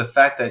compensate for the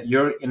fact that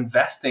you're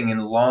investing in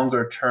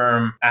longer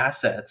term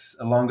assets,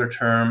 longer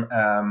term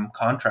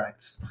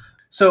contracts.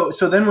 So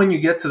then when you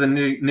get to the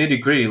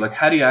nitty gritty, like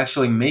how do you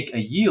actually make a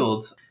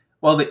yield?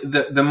 Well,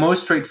 the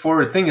most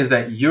straightforward thing is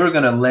that you're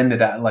going to lend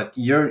it out. Like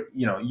you're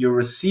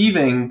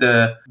receiving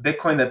the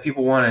Bitcoin that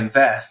people want to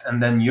invest,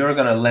 and then you're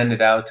going to lend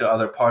it out to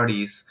other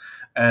parties.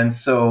 And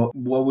so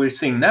what we're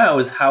seeing now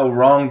is how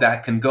wrong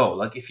that can go.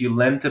 Like if you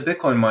lend to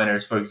Bitcoin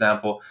miners, for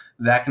example,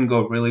 that can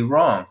go really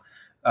wrong.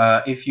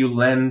 If you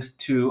lend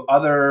to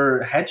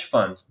other hedge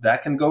funds,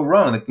 that can go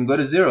wrong. That can go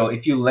to zero.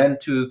 If you lend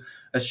to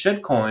a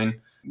shitcoin,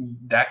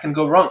 that can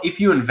go wrong. If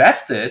you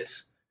invest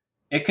it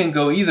can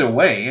go either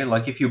way.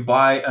 Like if you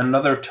buy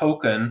another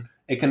token,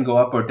 it can go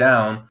up or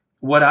down.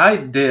 What I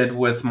did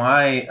with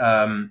my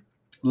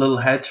little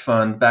hedge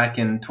fund back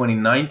in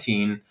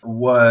 2019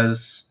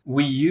 was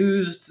we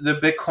used the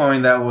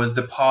Bitcoin that was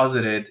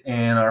deposited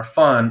in our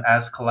fund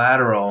as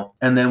collateral,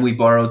 and then we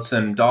borrowed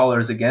some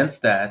dollars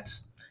against that.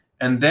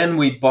 And then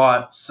we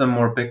bought some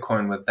more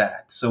Bitcoin with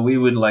that. So we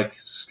would like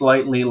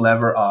slightly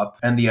lever up.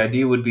 And the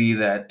idea would be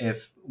that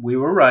if we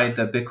were right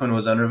that Bitcoin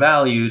was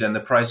undervalued and the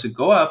price would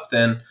go up,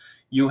 then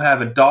you have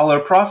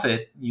 $1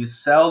 profit. You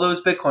sell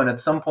those Bitcoin at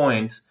some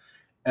point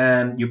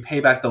and you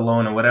pay back the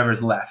loan and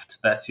whatever's left.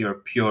 That's your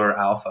pure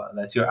alpha.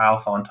 That's your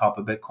alpha on top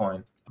of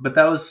Bitcoin. But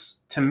that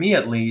was, to me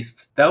at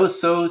least, that was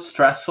so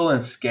stressful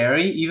and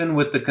scary, even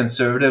with the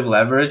conservative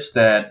leverage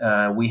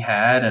that we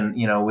had, and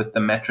with the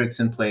metrics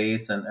in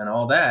place and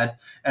all that,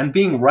 and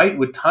being right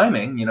with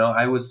timing.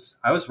 I was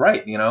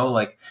right.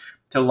 Like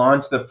to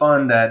launch the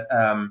fund at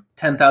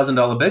 $10,000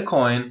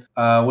 Bitcoin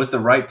was the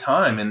right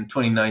time in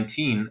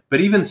 2019. But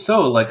even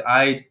so, like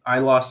I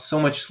lost so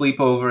much sleep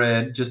over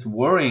it, just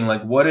worrying,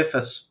 like, what if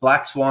a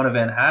black swan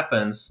event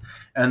happens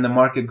and the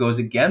market goes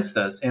against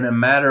us in a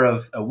matter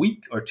of a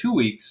week or 2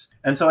 weeks?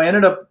 And so I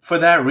ended up, for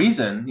that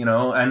reason,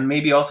 and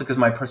maybe also because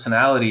my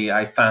personality,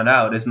 I found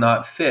out, is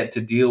not fit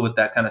to deal with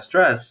that kind of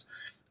stress,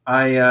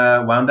 I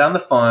wound down the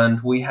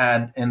fund. We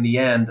had, in the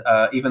end,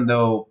 even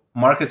though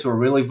markets were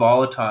really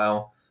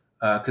volatile,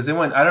 because it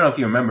went, I don't know if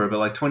you remember, but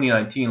like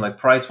 2019, like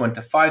price went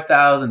to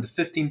 5,000 to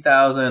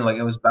 15,000, like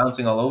it was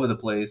bouncing all over the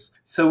place.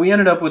 So we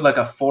ended up with like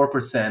a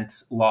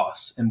 4%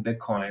 loss in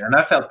Bitcoin, and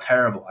I felt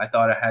terrible. I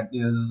thought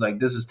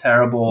this is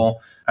terrible.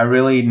 I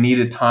really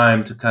needed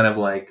time to kind of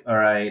like, all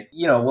right,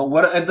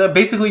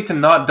 basically to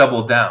not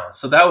double down.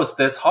 So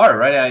that's hard,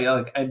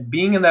 right?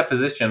 Being in that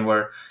position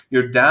where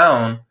you're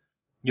down,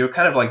 you're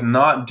kind of like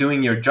not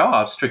doing your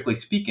job, strictly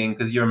speaking,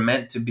 because you're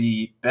meant to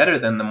be better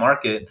than the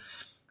market.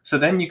 So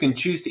then you can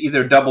choose to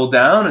either double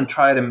down and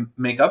try to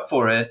make up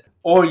for it,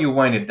 or you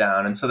wind it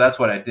down. And so that's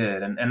what I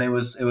did. And it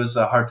was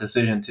a hard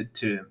decision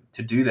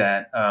to do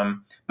that.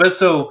 But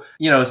so,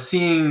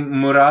 seeing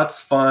Murat's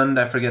fund,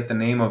 I forget the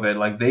name of it,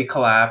 like they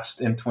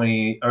collapsed in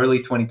early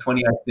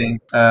 2020, I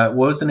think. What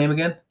was the name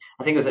again?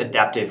 I think it was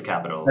Adaptive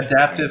Capital.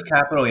 Adaptive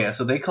Capital, yeah.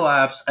 So they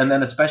collapsed. And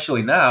then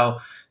especially now,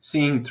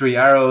 seeing Three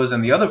Arrows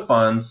and the other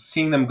funds,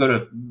 seeing them go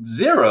to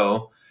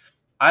zero,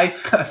 I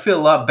feel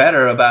a lot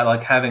better about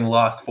like having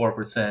lost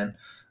 4%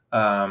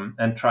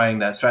 and trying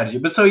that strategy.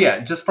 But so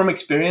yeah, just from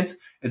experience,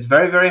 it's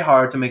very, very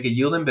hard to make a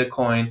yield in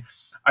Bitcoin.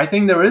 I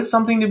think there is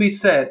something to be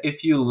said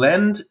if you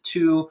lend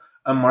to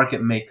a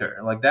market maker.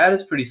 Like that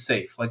is pretty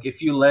safe. Like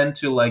if you lend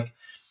to like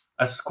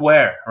a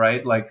Square,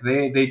 right? Like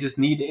they just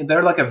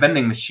they're like a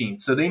vending machine.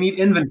 So they need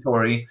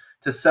inventory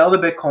to sell the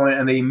Bitcoin,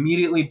 and they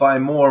immediately buy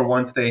more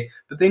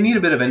but they need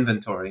a bit of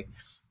inventory.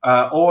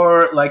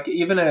 Or like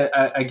even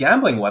a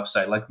gambling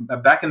website, like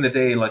back in the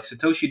day, like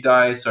Satoshi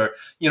Dice, or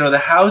the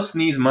house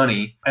needs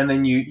money, and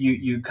then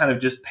you kind of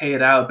just pay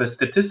it out, but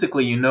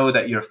statistically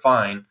that you're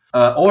fine.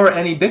 Or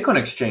any Bitcoin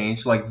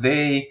exchange, like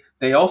they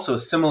also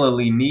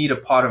similarly need a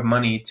pot of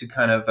money to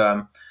kind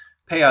of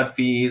pay out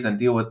fees and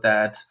deal with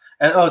that.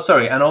 And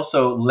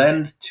also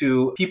lend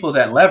to people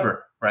that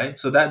lever. Right.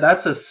 So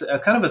that's a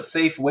kind of a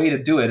safe way to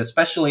do it,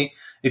 especially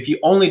if you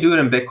only do it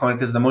in Bitcoin,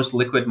 because the most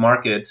liquid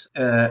market.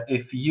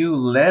 If you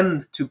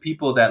lend to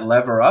people that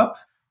lever up,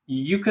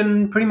 you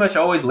can pretty much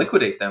always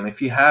liquidate them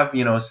if you have,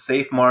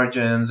 safe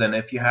margins and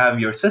if you have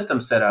your system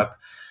set up.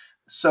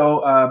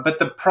 So, but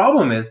the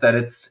problem is that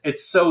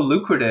it's so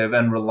lucrative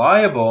and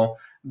reliable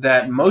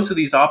that most of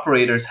these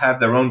operators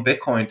have their own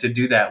Bitcoin to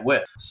do that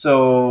with.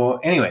 So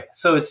anyway,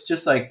 so it's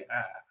just like,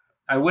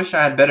 I wish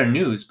I had better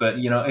news, but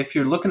if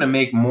you're looking to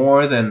make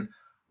more than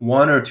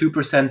 1 or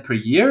 2% per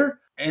year,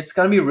 it's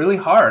going to be really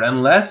hard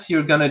unless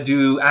you're going to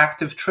do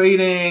active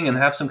trading and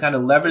have some kind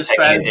of leverage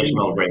strategy.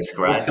 Additional risk,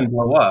 right? Which can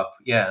blow up.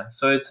 Yeah.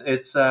 So it's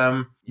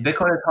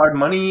Bitcoin is hard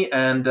money,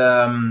 and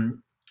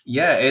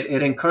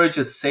it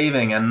encourages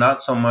saving and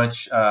not so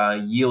much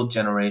yield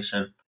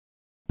generation.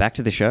 Back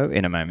to the show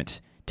in a moment.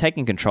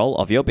 Taking control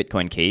of your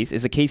Bitcoin keys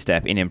is a key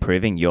step in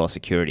improving your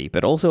security,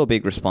 but also a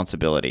big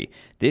responsibility.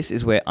 This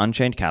is where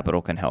Unchained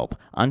Capital can help.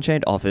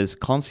 Unchained offers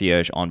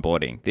concierge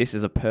onboarding. This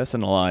is a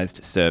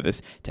personalized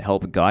service to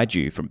help guide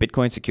you from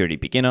Bitcoin security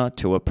beginner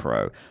to a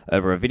pro.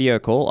 Over a video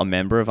call, a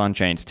member of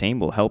Unchained's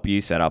team will help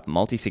you set up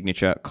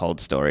multi-signature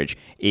cold storage,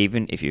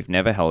 even if you've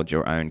never held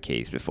your own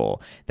keys before.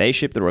 They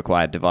ship the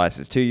required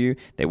devices to you,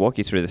 they walk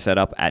you through the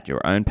setup at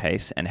your own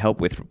pace, and help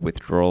with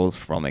withdrawals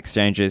from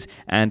exchanges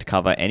and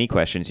cover any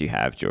questions you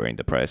have during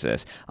the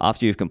process.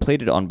 After you've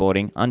completed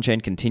onboarding,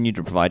 Unchained continue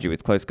to provide you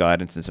with close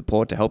guidance and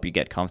support to help you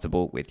get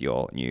comfortable with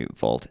your new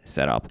vault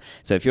setup.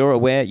 So if you're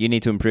aware you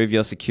need to improve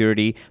your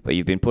security, but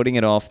you've been putting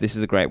it off, this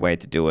is a great way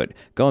to do it.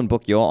 Go and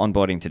book your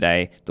onboarding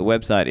today. The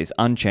website is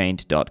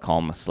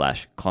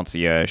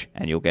unchained.com/concierge,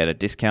 and you'll get a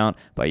discount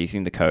by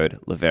using the code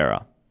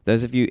Livera.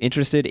 Those of you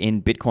interested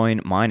in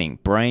Bitcoin mining,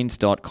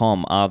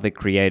 Braiins.com are the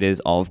creators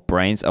of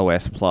Braiins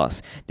OS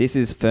Plus. This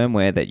is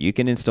firmware that you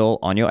can install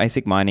on your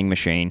ASIC mining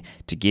machine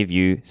to give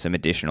you some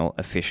additional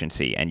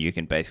efficiency, and you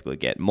can basically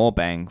get more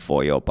bang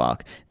for your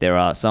buck. There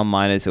are some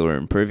miners who are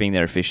improving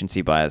their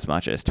efficiency by as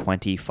much as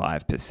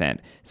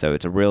 25%. So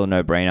it's a real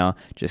no-brainer.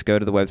 Just go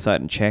to the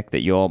website and check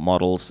that your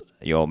models,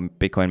 your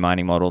Bitcoin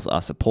mining models,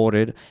 are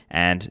supported.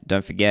 And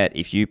don't forget,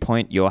 if you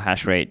point your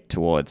hash rate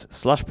towards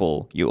Slush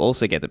Pool, you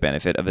also get the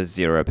benefit of a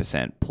 0%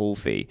 pool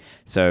fee.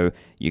 So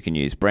you can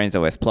use Braiins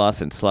OS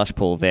Plus and Slush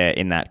Pool there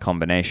in that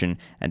combination.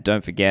 And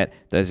don't forget,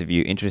 those of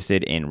you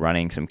interested in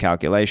running some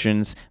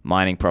calculations,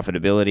 mining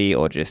profitability,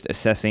 or just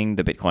assessing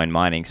the Bitcoin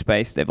mining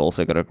space, they've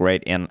also got a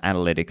great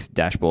analytics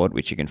dashboard,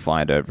 which you can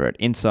find over at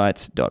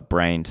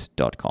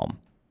insights.braiins.com.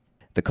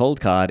 The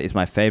Cold Card is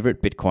my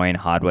favorite Bitcoin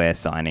hardware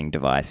signing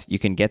device. You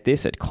can get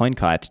this at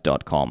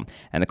coinkite.com,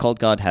 and the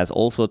Cold Card has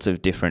all sorts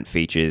of different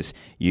features.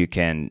 You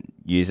can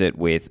use it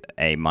with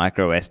a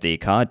micro SD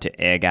card to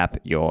air gap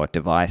your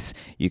device.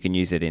 You can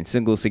use it in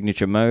single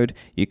signature mode.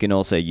 You can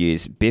also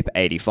use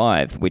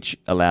BIP85, which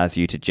allows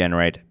you to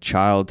generate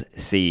child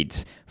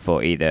seeds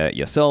for either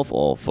yourself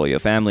or for your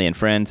family and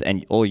friends,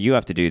 and all you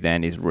have to do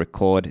then is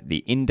record the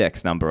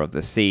index number of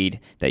the seed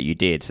that you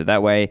did. So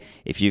that way,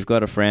 if you've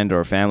got a friend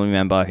or a family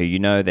member who you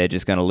know they're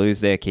just going to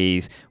lose their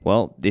keys,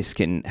 well, this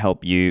can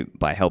help you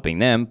by helping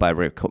them by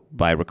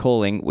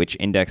recalling which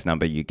index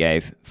number you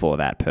gave for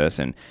that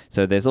person.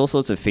 So there's all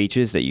sorts of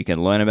features that you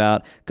can learn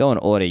about. Go and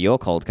order your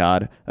Cold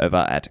Card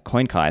over at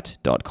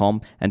coinkite.com,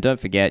 and don't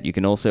forget you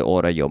can also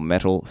order your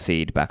metal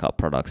seed backup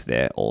products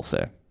there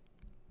also.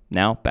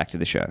 Now back to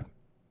the show.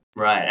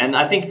 Right, and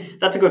I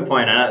think that's a good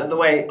point. And the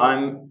way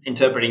I'm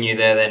interpreting you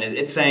there then,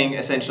 it's saying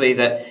essentially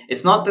that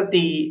it's not that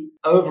the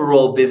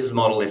overall business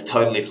model is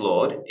totally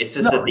flawed. It's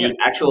just that the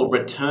actual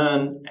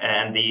return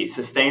and the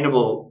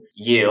sustainable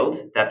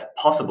yield that's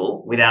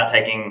possible without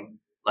taking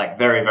like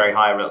very, very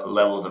high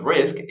levels of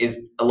risk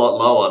is a lot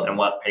lower than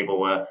what people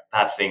were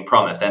perhaps being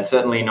promised. And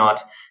certainly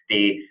not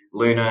the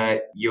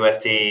Luna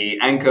UST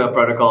Anchor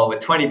protocol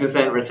with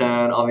 20%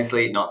 return,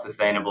 obviously not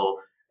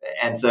sustainable.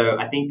 And so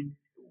I think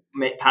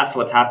perhaps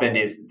what's happened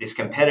is this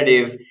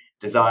competitive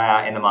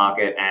desire in the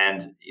market,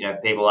 and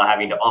people are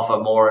having to offer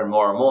more and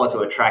more and more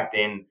to attract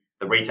in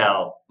the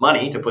retail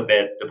money to put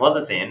their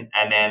deposits in.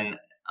 And then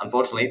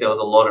unfortunately there was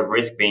a lot of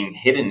risk being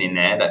hidden in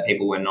there that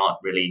people were not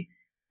really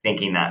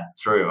thinking that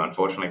through,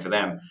 unfortunately for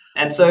them.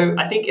 And so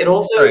I think it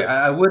also... Sorry,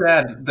 I would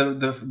add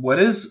what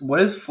is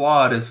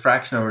flawed is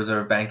fractional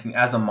reserve banking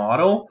as a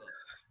model,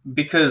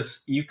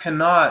 because you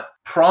cannot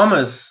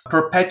promise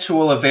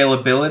perpetual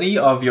availability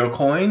of your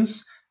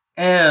coins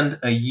and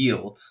a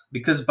yield,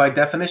 because by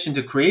definition,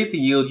 to create the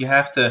yield, you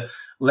have to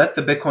let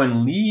the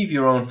Bitcoin leave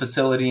your own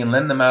facility and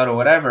lend them out or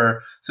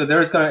whatever. So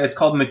it's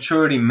called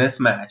maturity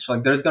mismatch.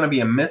 Like there's going to be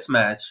a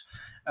mismatch.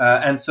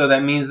 And so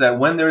that means that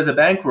when there is a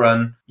bank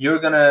run, you're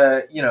going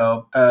to,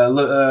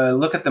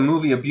 look at the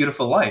movie A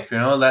Beautiful Life.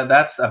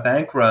 That's a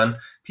bank run.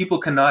 People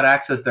cannot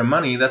access their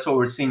money. That's what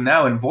we're seeing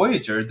now in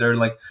Voyager. They're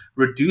like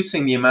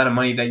reducing the amount of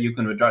money that you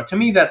can withdraw. To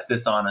me, that's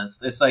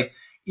dishonest. It's like,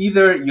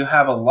 either you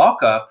have a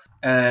lockup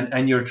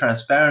and you're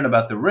transparent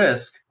about the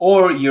risk,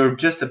 or you're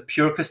just a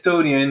pure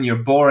custodian, you're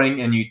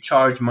boring, and you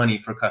charge money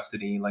for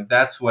custody. Like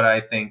that's what I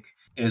think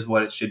is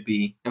what it should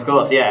be. Of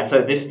course, yeah. And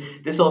so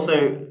this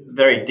also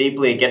very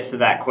deeply gets to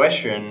that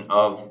question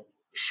of,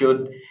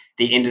 should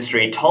the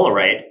industry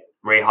tolerate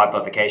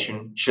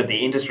rehypothecation? Should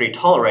the industry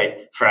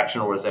tolerate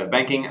fractional reserve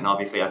banking? And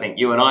obviously, I think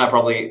you and I are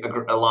probably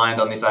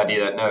aligned on this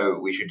idea that no,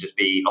 we should just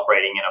be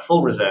operating in a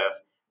full reserve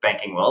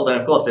banking world. And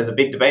of course, there's a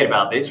big debate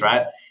about this,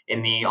 right?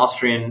 In the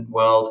Austrian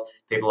world,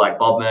 people like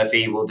Bob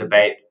Murphy will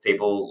debate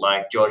people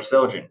like George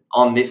Selgin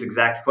on this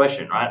exact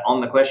question, right?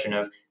 On the question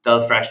of,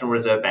 does fractional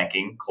reserve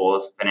banking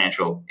cause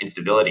financial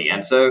instability?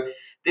 And so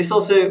this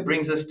also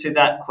brings us to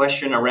that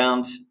question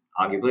around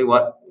arguably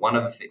what one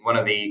of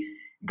the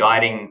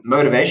guiding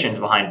motivations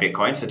behind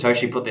Bitcoin.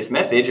 Satoshi put this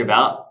message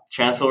about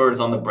Chancellor is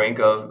on the brink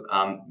of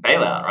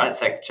bailout, right?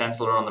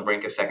 Chancellor on the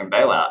brink of second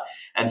bailout.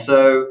 And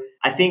so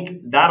I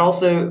think that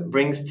also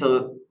brings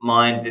to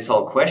mind this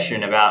whole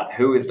question about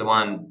who is the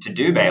one to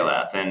do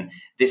bailouts. And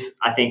this,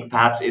 I think,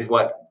 perhaps is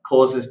what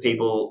causes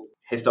people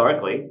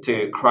historically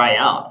to cry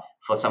out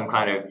for some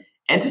kind of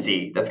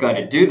entity that's going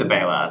to do the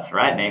bailouts,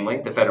 right? Namely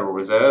the Federal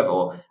Reserve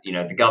or,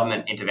 the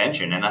government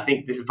intervention. And I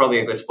think this is probably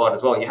a good spot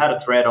as well. You had a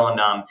thread on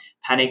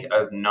Panic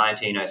of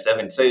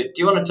 1907. So do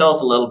you want to tell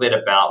us a little bit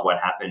about what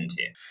happened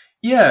here?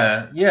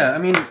 Yeah. I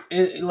mean,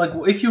 like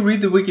if you read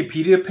the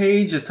Wikipedia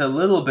page, it's a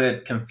little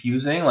bit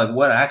confusing, like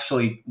what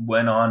actually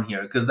went on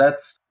here, because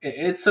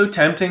it's so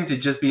tempting to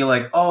just be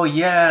like, oh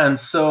yeah, and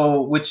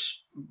so, which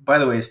by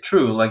the way is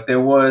true. Like there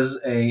was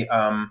a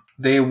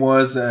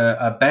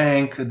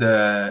bank,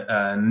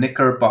 the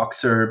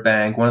Knickerbocker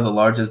Bank, one of the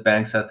largest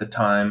banks at the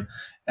time.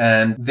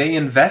 And they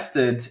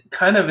invested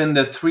kind of in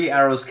the Three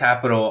Arrows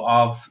capital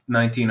of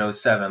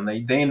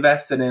 1907. They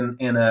invested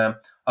in a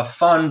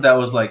fund that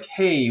was like,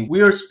 hey,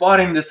 we are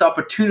spotting this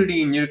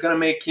opportunity and you're going to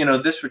make,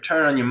 this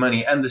return on your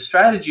money. And the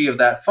strategy of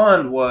that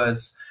fund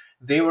was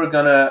they were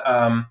going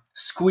to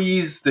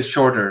squeeze the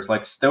shorters.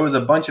 Like there was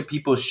a bunch of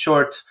people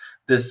short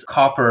this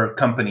copper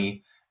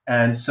company.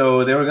 And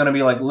so they were going to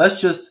be like, let's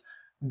just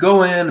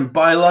go in and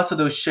buy lots of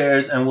those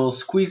shares and we'll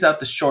squeeze out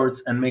the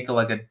shorts and make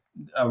a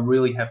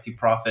really hefty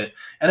profit.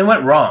 And it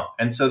went wrong.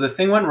 And so the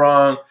thing went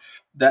wrong.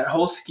 That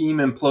whole scheme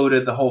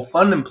imploded. The whole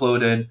fund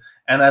imploded.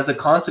 And as a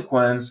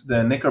consequence,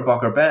 the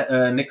Knickerbocker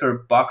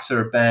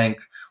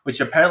Bank,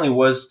 which apparently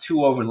was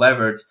too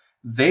over-levered,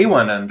 they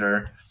went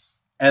under.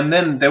 And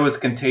then there was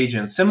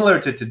contagion, similar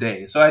to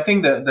today. So I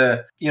think that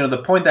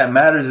the point that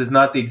matters is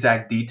not the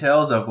exact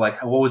details of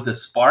like what was the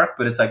spark,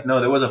 but it's like, no,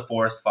 there was a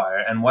forest fire.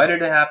 And why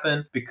did it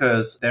happen?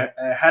 Because there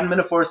hadn't been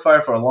a forest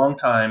fire for a long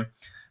time,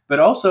 but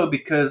also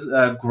because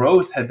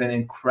growth had been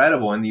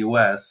incredible in the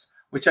US,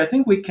 which I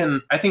think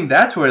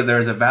that's where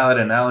there's a valid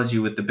analogy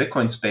with the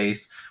Bitcoin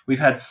space. We've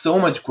had so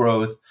much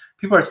growth.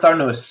 People are starting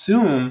to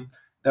assume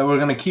that we're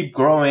going to keep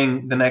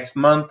growing the next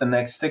month, the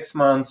next 6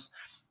 months.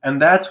 And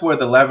that's where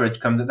the leverage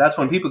comes in. That's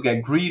when people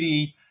get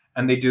greedy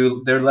and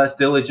they're less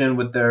diligent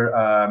with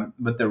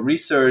their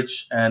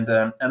research.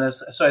 So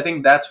I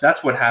think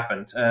that's what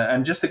happened.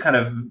 And just to kind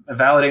of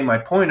validate my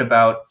point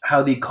about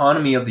how the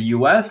economy of the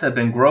US had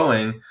been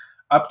growing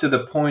up to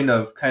the point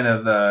of kind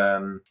of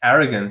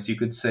arrogance, you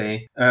could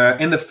say.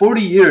 In the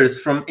 40 years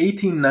from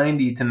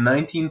 1890 to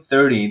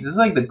 1930, this is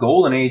like the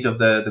golden age of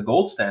the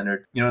gold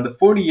standard. The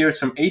 40 years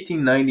from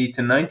 1890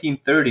 to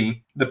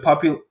 1930,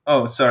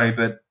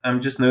 but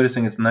I'm just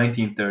noticing it's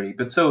 1930.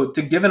 But so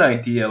to give an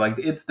idea, like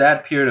it's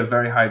that period of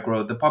very high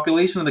growth. The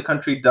population of the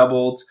country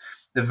doubled.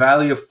 The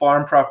value of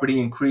farm property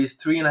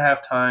increased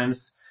 3.5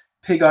 times.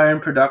 Pig iron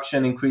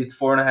production increased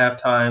 4.5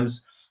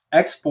 times.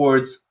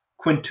 Exports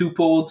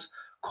quintupled.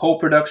 Coal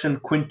production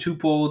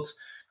quintupled,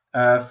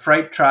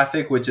 freight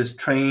traffic, which is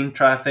train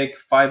traffic,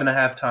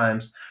 5.5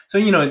 times. So,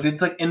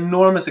 it's like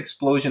enormous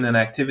explosion in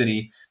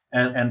activity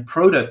and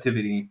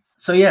productivity.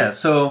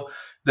 So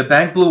the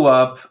bank blew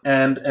up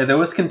and there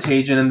was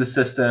contagion in the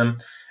system.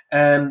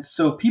 And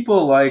so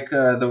people like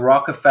the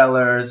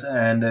Rockefellers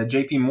and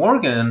JP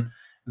Morgan,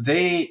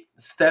 they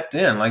stepped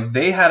in. Like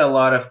they had a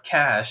lot of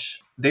cash.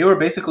 They were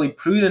basically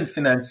prudent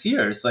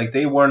financiers. Like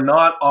they were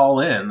not all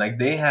in. Like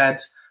they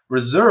had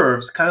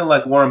reserves, kind of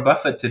like Warren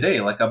Buffett today,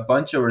 like a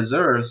bunch of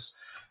reserves.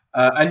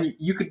 And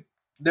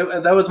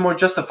that was more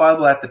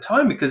justifiable at the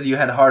time because you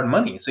had hard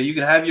money. So you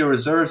could have your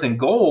reserves in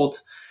gold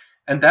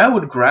and that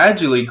would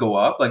gradually go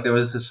up. Like there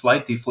was a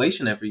slight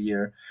deflation every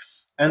year.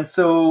 And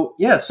so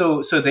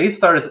they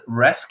started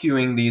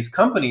rescuing these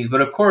companies.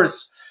 But of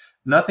course,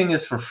 nothing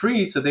is for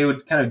free. So they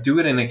would kind of do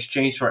it in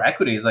exchange for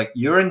equities. Like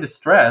you're in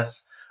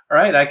distress. All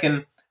right, I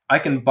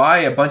can buy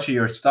a bunch of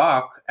your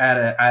stock at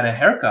a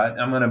haircut.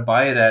 I'm going to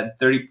buy it at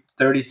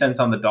 30 cents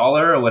on the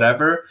dollar or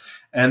whatever.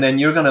 And then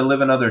you're going to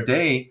live another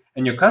day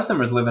and your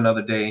customers live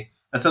another day.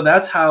 And so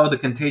that's how the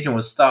contagion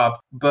was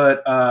stopped.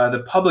 But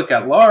the public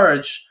at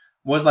large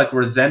was like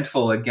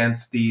resentful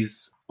against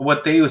these,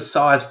 what they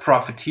saw as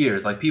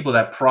profiteers, like people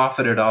that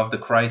profited off the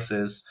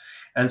crisis.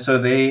 And so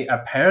they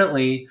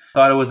apparently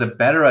thought it was a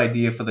better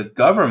idea for the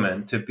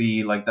government to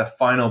be like the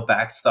final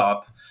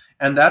backstop.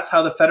 And that's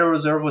how the Federal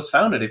Reserve was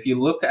founded. If you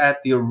look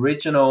at the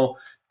original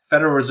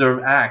Federal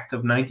Reserve Act of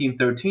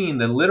 1913,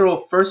 the literal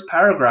first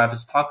paragraph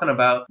is talking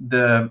about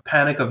the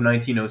Panic of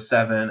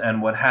 1907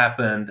 and what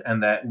happened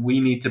and that we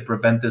need to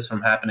prevent this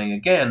from happening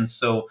again.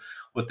 So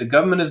what the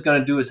government is going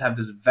to do is have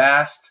this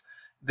vast,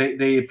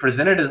 they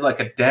present it as like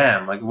a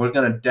dam, like we're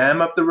going to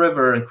dam up the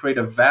river and create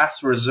a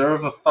vast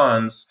reserve of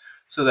funds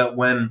so that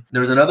when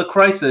there's another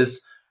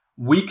crisis,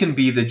 we can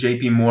be the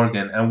JP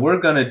Morgan and we're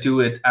going to do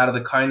it out of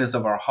the kindness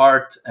of our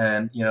heart.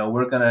 And,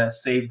 we're going to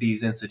save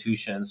these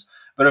institutions.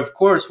 But of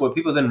course, what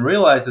people didn't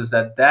realize is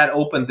that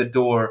opened the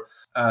door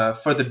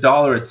for the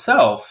dollar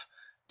itself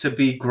to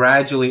be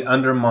gradually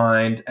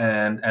undermined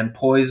and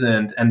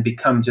poisoned and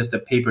become just a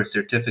paper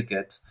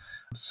certificate.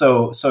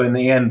 So in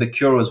the end, the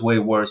cure was way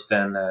worse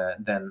than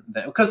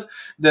because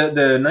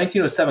the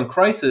 1907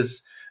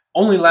 crisis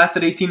only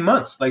lasted 18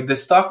 months. Like the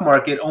stock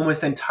market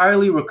almost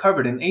entirely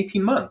recovered in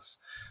 18 months.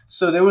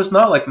 So there was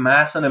not like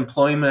mass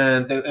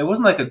unemployment. It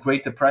wasn't like a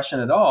Great Depression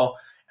at all.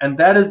 And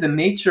that is the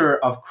nature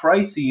of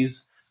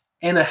crises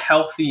in a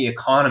healthy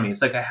economy.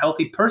 It's like a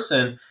healthy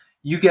person.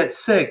 you get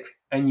sick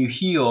and you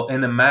heal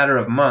in a matter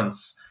of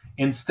months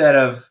instead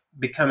of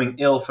becoming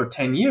ill for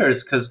 10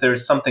 years because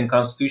there's something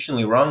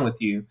constitutionally wrong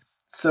with you.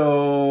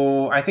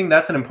 So I think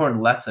that's an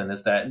important lesson,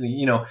 is that,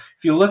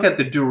 if you look at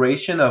the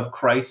duration of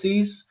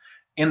crises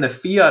in the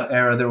fiat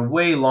era, they're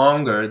way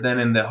longer than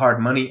in the hard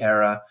money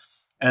era.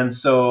 And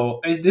so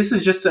this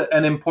is just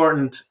an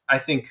important, I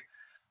think,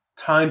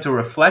 time to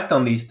reflect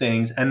on these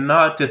things and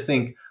not to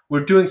think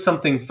we're doing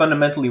something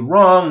fundamentally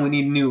wrong. We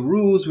need new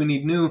rules. We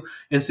need new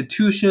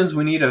institutions.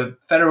 We need a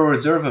Federal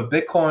Reserve of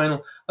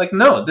Bitcoin. Like,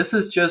 no, this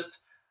is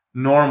just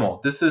normal.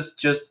 This is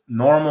just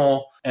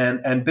normal.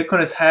 And Bitcoin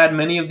has had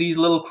many of these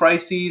little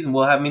crises, and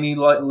we'll have many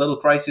little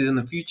crises in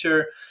the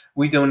future.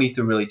 We don't need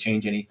to really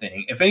change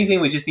anything. If anything,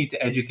 we just need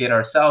to educate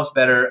ourselves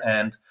better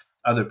and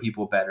other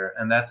people better.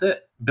 And that's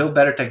it. Build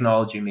better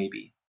technology,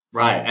 maybe.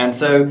 Right. And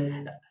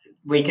so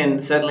we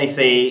can certainly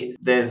see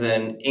there's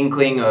an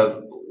inkling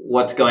of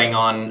what's going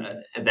on,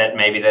 that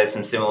maybe there's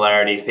some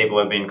similarities. People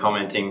have been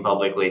commenting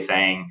publicly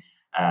saying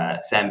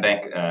Sam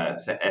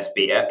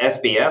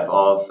SBF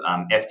of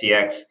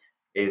FTX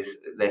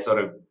they're sort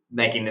of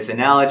making this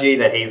analogy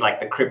that he's like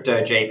the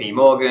crypto JP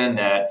Morgan,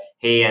 that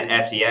he and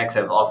FTX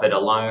have offered a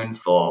loan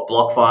for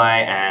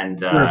BlockFi and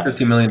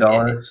 $50 million.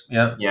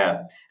 Yeah.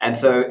 Yeah. And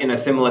so in a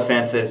similar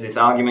sense, there's this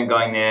argument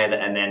going there.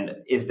 And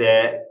then is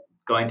there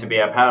going to be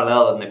a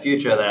parallel in the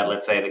future that,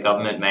 let's say, the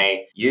government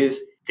may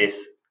use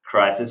this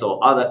crisis,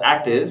 or other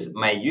actors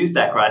may use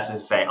that crisis to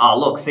say, oh,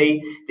 look,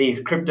 see, these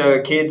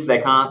crypto kids,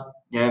 they can't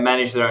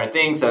manage their own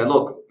thing. So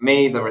look,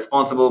 me, the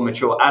responsible,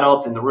 mature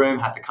adults in the room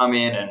have to come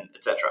in and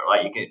etc.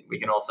 Right? We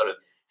can all sort of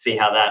see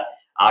how that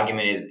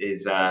argument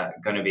is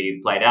going to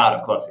be played out.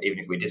 Of course, even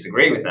if we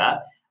disagree with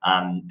that.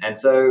 And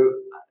so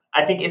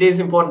I think it is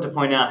important to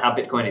point out how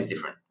Bitcoin is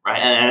different, right?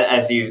 And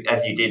as you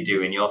did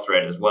do in your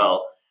thread as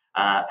well.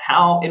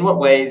 In what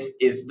ways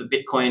is the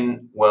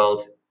Bitcoin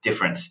world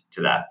different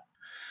to that?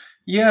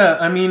 Yeah,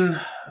 I mean,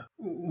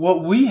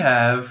 what we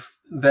have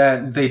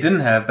that they didn't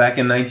have back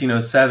in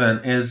 1907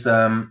 is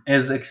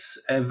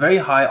very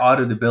high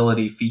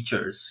auditability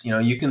features.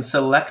 You can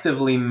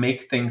selectively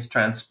make things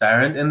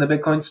transparent in the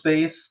Bitcoin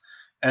space.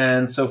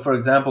 And so, for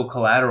example,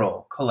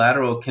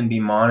 collateral can be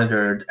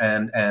monitored,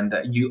 and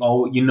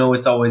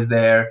it's always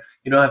there.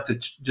 You don't have to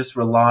just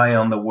rely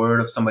on the word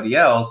of somebody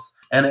else.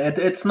 And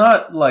it's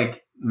not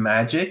like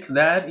magic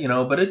that,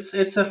 but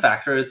it's a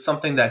factor. It's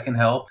something that can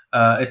help.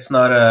 It's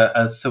not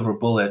a silver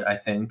bullet, I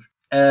think.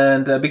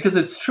 And because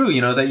it's true,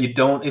 that you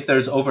don't, if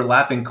there's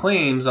overlapping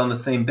claims on the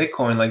same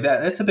Bitcoin like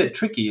that, it's a bit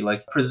tricky.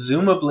 Like,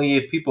 presumably,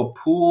 if people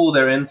pool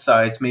their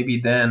insights, maybe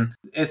then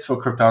it's for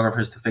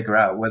cryptographers to figure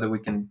out whether we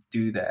can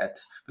do that.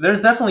 But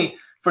there's definitely,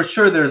 for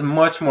sure, there's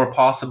much more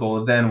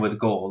possible than with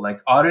gold.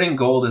 Like, auditing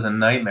gold is a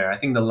nightmare. I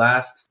think the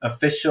last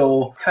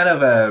official kind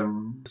of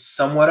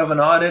somewhat of an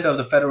audit of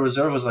the Federal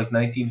Reserve was like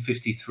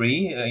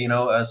 1953,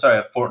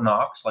 Fort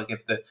Knox, like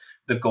if the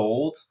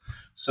gold.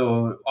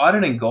 So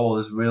auditing gold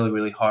is really,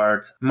 really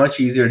hard.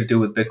 Much easier to do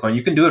with Bitcoin.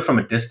 You can do it from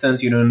a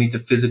distance. You don't need to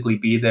physically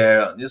be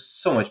there. It's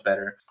so much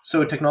better.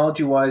 So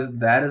technology-wise,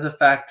 that is a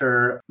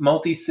factor.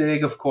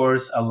 Multi-sig, of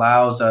course,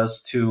 allows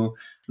us to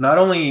not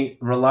only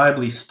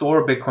reliably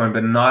store Bitcoin,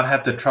 but not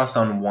have to trust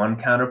on one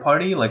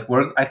counterparty. Like,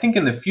 I think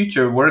in the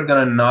future, we're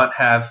going to not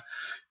have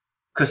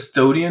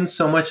custodians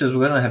so much as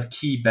we're going to have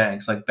key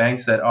banks, like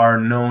banks that are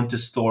known to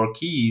store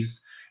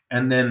keys,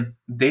 and then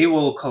they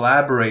will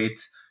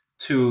collaborate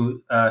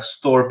to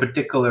store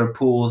particular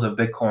pools of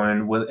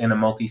Bitcoin in a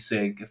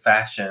multi-sig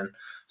fashion.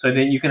 So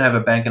that you can have a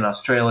bank in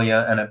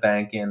Australia and a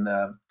bank in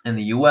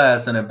the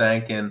US and a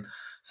bank in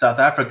South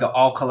Africa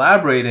all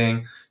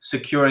collaborating,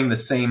 securing the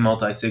same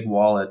multi-sig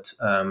wallet.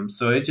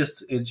 So it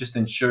just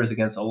ensures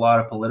against a lot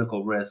of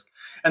political risk.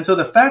 And so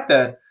the fact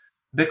that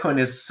Bitcoin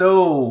is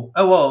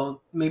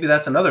maybe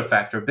that's another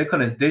factor.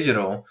 Bitcoin is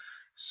digital.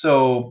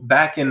 So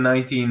back in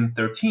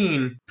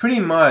 1913, pretty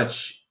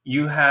much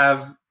you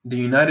have the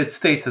United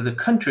States as a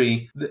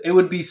country, it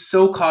would be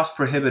so cost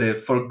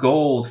prohibitive for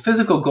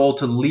physical gold,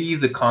 to leave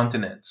the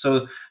continent.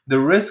 So the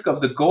risk of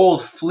the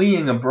gold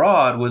fleeing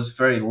abroad was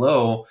very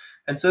low.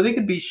 And so they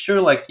could be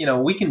sure,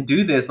 we can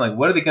do this. Like,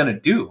 what are they going to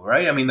do,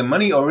 right? I mean, the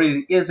money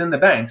already is in the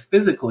banks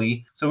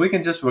physically. So we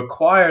can just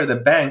require the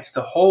banks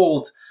to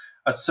hold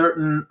a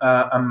certain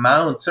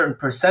certain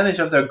percentage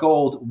of their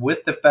gold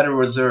with the Federal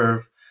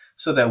Reserve,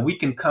 so that we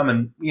can come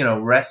and,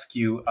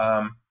 rescue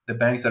the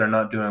banks that are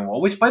not doing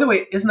well. Which, by the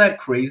way, isn't that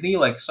crazy?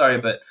 Like, sorry,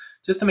 but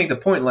just to make the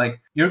point, like,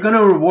 you're going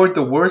to reward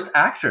the worst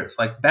actors,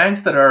 like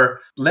banks that are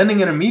lending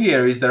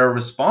intermediaries that are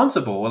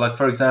responsible. Like,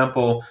 for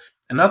example,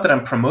 and not that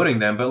I'm promoting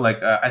them, but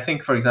like, I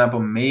think, for example,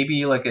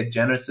 maybe like a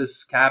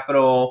Genesis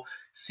Capital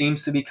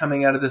seems to be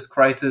coming out of this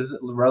crisis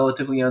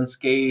relatively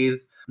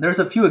unscathed. There's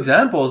a few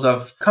examples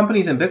of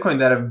companies in Bitcoin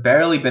that have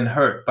barely been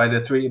hurt by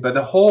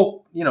the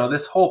whole,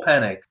 this whole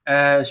panic.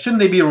 Shouldn't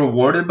they be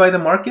rewarded by the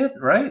market,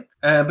 right?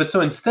 But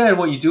so instead,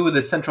 what you do with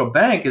the central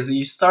bank is that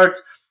you start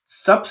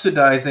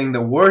subsidizing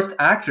the worst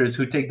actors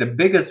who take the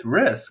biggest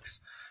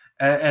risks.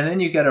 And then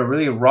you get a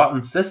really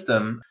rotten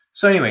system.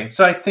 So anyway,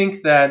 so I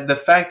think that the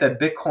fact that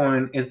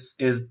Bitcoin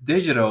is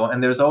digital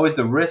and there's always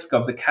the risk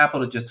of the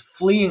capital just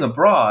fleeing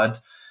abroad,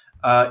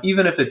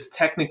 even if it's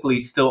technically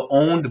still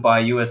owned by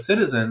U.S.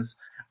 citizens,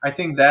 I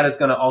think that is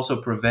going to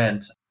also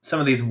prevent some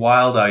of these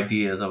wild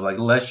ideas of like,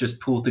 let's just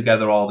pool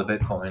together all the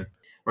Bitcoin.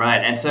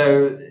 Right. And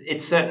so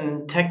it's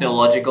certain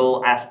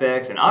technological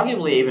aspects and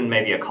arguably even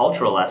maybe a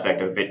cultural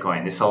aspect of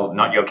Bitcoin, this whole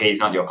not your keys,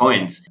 not your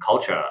coins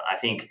culture, I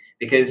think,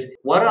 because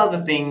what are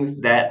the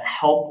things that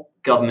help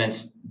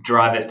governments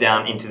drive us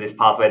down into this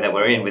pathway that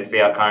we're in with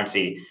fiat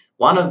currency?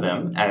 One of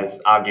them,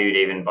 as argued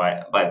even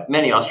by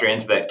many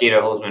Austrians, but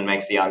Guido Hulsmann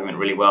makes the argument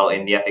really well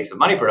in The Ethics of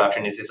Money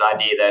Production, is this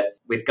idea that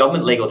with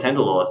government legal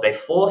tender laws, they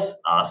force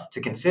us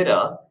to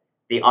consider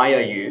the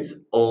IOUs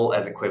all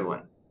as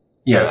equivalent.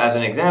 Yes. So as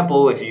an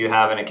example, if you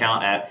have an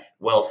account at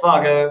Wells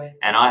Fargo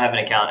and I have an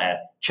account at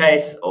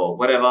Chase or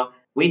whatever,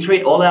 we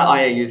treat all our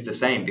IOUs the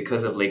same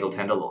because of legal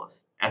tender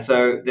laws. And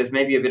so there's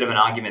maybe a bit of an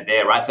argument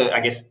there, right? So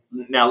I guess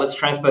now let's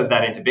transpose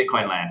that into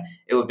Bitcoin land.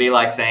 It would be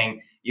like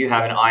saying you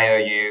have an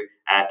IOU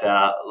at,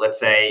 let's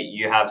say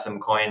you have some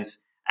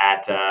coins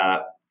at,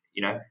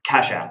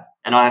 Cash App,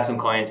 and I have some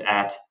coins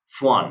at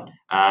Swan,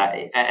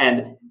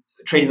 and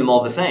treating them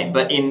all the same.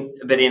 But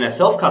in a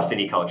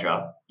self-custody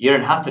culture, you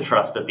don't have to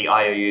trust that the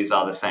IOUs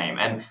are the same.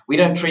 And we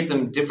don't treat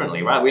them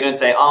differently, right? We don't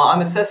say,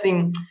 I'm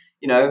assessing,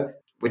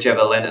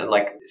 whichever lender,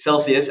 like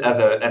Celsius as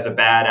a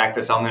bad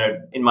actor. So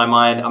in my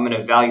mind, I'm going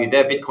to value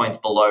their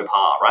Bitcoins below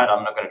par, right?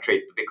 I'm not going to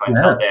treat the Bitcoins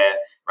held there,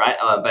 right?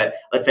 But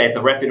let's say it's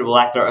a reputable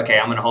actor. Okay,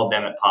 I'm going to hold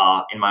them at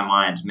par in my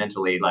mind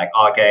mentally. Like,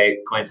 okay,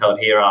 coins held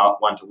here are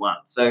 1-to-1.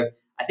 So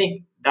I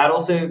think that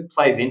also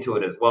plays into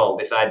it as well,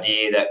 this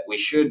idea that we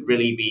should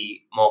really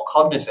be more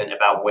cognizant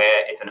about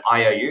where it's an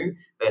IOU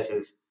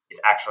versus it's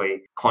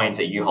actually coins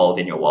that you hold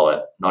in your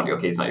wallet, not your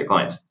keys, not your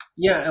coins.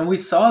 Yeah, and we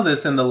saw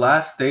this in the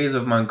last days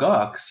of Mt.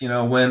 Gox,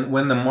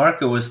 when the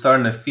market was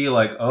starting to feel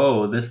like,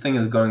 oh, this thing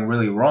is going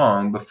really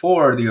wrong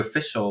before the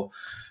official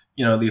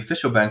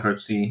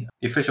bankruptcy,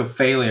 the official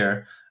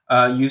failure.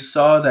 You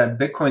saw that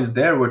Bitcoins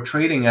there were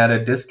trading at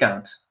a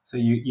discount. So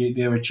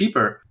they were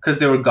cheaper because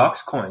they were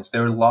Gox coins. They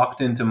were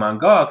locked into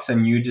Mt. Gox,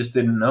 and you just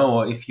didn't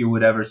know if you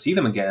would ever see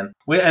them again.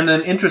 And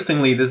then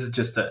interestingly, this is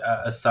just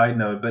a side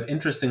note, but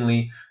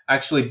interestingly,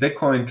 actually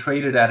Bitcoin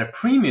traded at a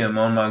premium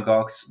on Mt.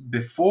 Gox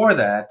before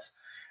that.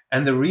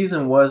 And the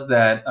reason was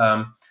that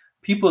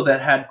people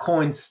that had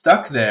coins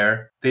stuck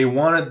there, they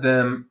wanted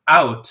them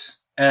out.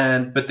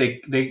 But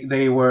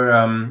they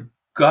were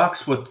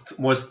Gox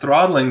was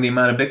throttling the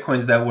amount of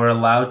Bitcoins that were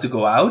allowed to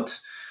go out.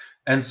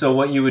 And so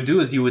what you would do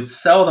is you would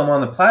sell them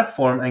on the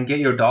platform and get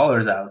your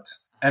dollars out.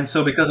 And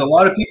so because a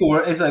lot of people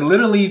it's like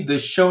literally the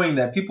showing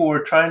that people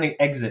were trying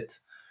to exit.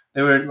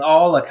 They were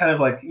all kind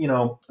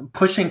of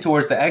pushing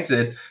towards the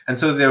exit. And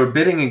so they were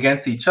bidding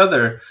against each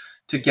other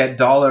to get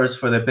dollars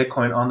for their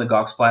Bitcoin on the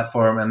Gox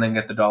platform and then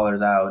get the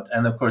dollars out.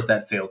 And of course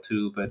that failed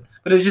too. But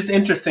it's just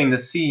interesting to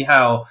see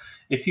how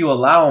if you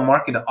allow a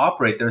market to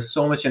operate, there's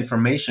so much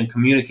information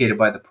communicated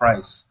by the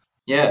price.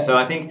 Yeah, so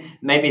I think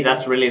maybe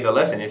that's really the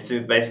lesson, is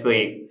to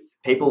basically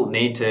people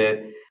need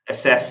to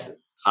assess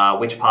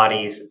which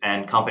parties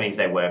and companies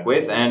they work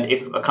with. And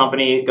if a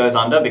company goes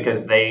under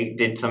because they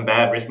did some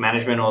bad risk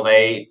management or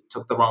they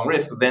took the wrong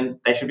risk, then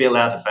they should be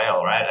allowed to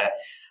fail, right?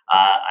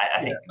 I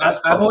think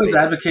I've always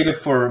advocated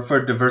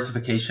for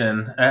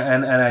diversification,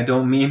 and I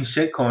don't mean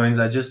shit coins.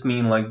 I just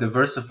mean like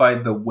diversify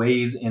the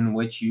ways in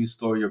which you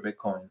store your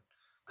Bitcoin,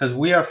 because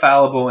we are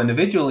fallible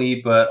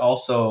individually, but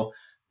also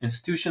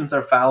institutions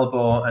are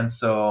fallible, and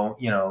so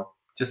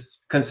just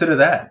consider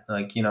that.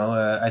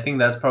 I think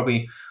that's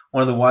probably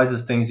one of the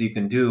wisest things you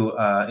can do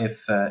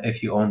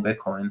if you own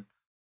Bitcoin.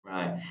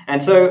 Right.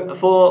 And so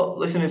for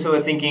listeners who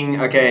are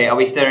thinking, okay, are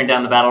we staring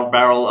down the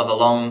barrel of a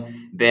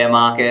long bear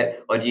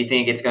market, or do you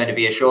think it's going to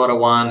be a shorter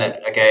one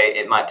that, okay,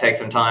 it might take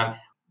some time?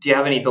 Do you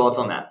have any thoughts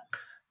on that?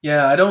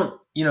 Yeah, I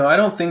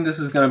don't think this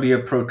is going to be a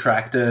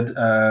protracted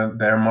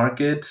bear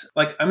market.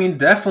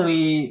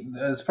 Definitely,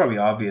 it's probably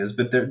obvious,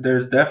 but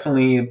there's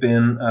definitely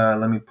been,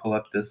 let me pull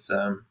up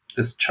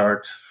this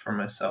chart for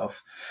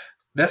myself.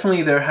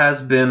 Definitely there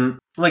has been,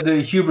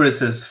 the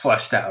hubris is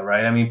fleshed out,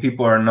 right? I mean,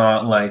 people are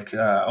not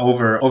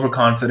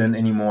overconfident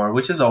anymore,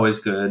 which is always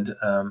good.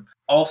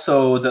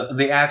 Also,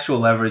 the actual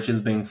leverage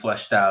is being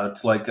fleshed out.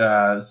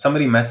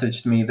 Somebody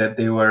messaged me that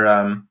they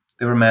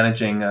were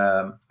managing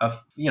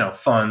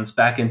funds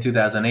back in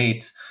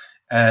 2008,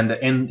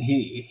 and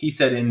he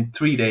said in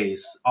 3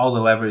 days all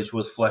the leverage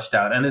was fleshed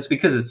out, and it's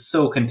because it's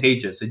so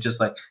contagious. It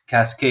just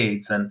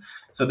cascades, and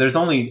so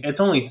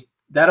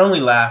that only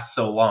lasts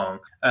so long.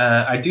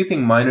 I do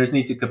think miners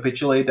need to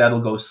capitulate.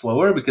 That'll go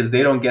slower because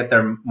they don't get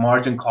their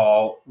margin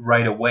call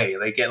right away.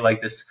 They get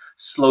this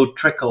slow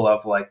trickle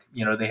of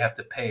they have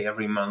to pay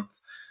every month.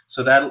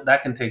 So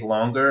that can take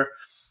longer.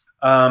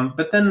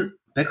 But then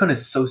Bitcoin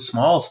is so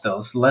small still.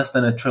 It's less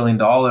than $1 trillion.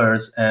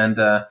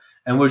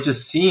 And we're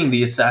just seeing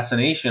the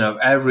assassination of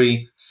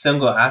every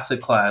single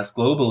asset class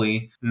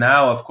globally.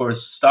 Now, of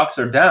course, stocks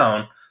are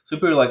down. So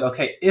people are like,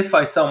 okay, if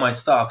I sell my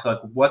stocks, like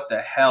what the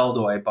hell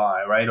do I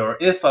buy, right? Or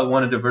if I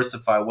want to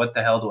diversify, what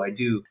the hell do I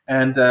do?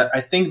 And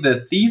I think the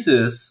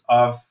thesis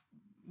of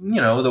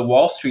the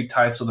Wall Street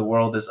types of the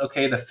world is,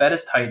 okay, the Fed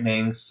is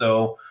tightening,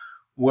 so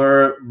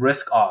we're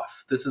risk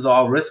off. This is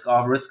all risk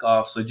off, risk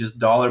off. So just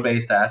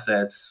dollar-based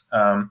assets,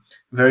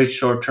 very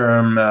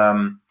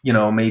short-term,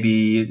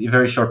 maybe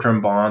very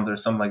short-term bonds or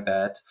something like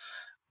that.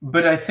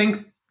 But I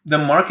think the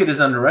market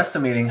is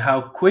underestimating how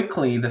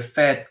quickly the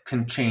Fed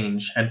can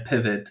change and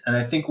pivot. And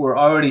I think we're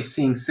already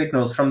seeing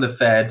signals from the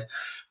Fed.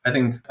 I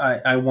think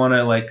I want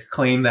to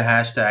claim the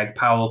hashtag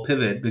Powell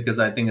pivot, because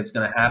I think it's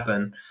going to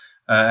happen.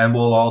 And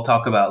we'll all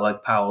talk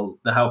about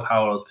how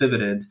Powell has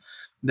pivoted,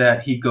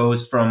 that he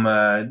goes from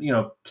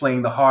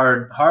playing the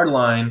hard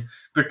line,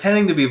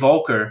 pretending to be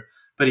Volcker,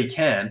 but he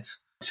can't,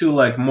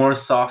 to more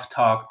soft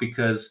talk,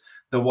 because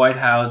the White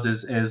House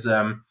is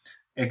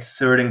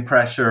exerting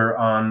pressure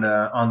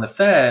on the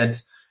Fed,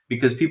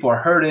 because people are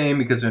hurting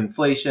because of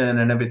inflation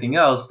and everything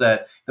else,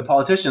 that the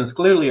politicians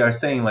clearly are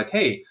saying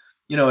hey,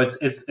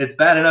 it's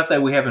bad enough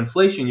that we have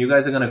inflation. You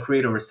guys are going to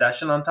create a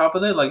recession on top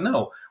of it.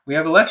 No, we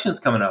have elections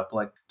coming up,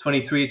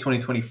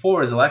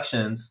 2024 is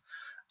elections.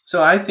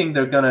 So I think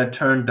they're going to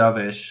turn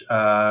dovish.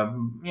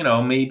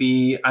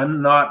 Maybe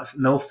I'm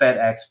no Fed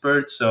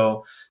expert,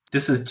 so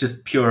this is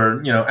just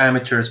pure,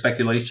 amateur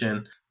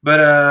speculation. But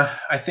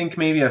I think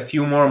maybe a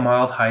few more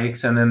mild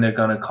hikes, and then they're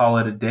going to call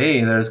it a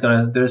day.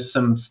 There's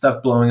some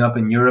stuff blowing up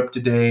in Europe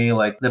today.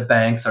 The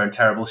banks are in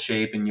terrible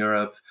shape in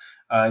Europe.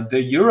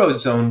 The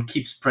Eurozone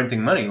keeps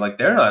printing money.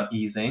 They're not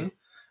easing.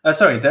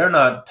 They're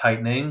not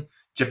tightening.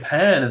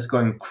 Japan is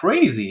going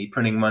crazy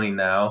printing money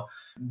now.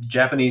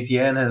 Japanese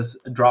yen has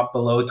dropped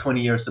below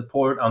 20-year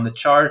support on the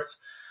charts.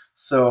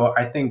 So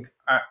I think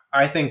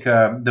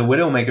the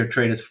Widowmaker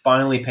trade is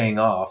finally paying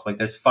off.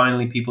 There's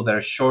finally people that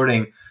are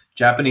shorting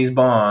Japanese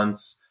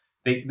bonds.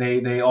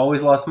 They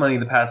always lost money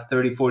the past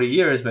 30, 40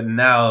 years, but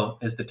now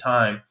is the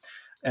time.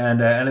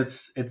 And I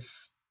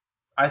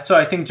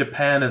think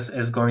Japan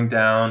is going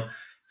down.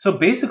 So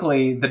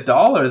basically, the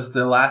dollar is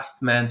the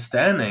last man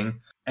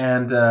standing.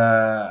 And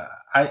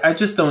I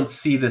just don't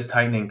see this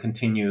tightening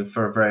continue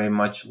for very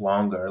much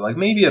longer.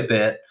 Maybe a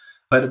bit,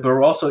 but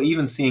we're also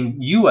even seeing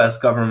U.S.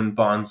 government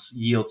bonds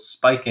yields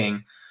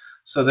spiking.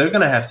 So they're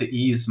going to have to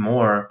ease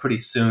more pretty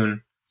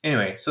soon.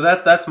 Anyway, so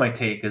that's my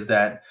take, is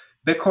that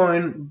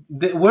Bitcoin,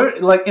 we're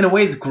in a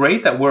way, it's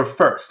great that we're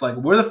first.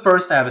 We're the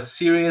first to have a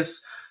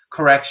serious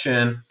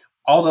correction.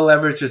 All the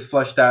leverage is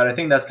flushed out. I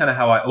think that's kind of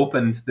how I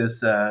opened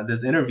this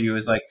interview,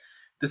 is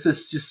this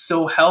is just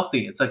so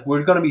healthy. It's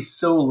we're going to be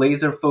so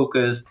laser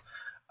focused.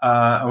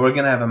 We're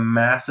going to have a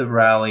massive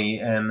rally,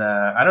 and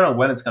I don't know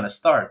when it's going to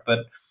start,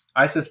 but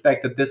I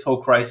suspect that this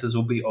whole crisis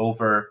will be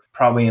over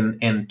probably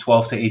in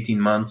 12 to 18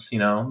 months,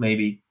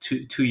 maybe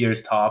two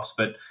years tops.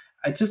 But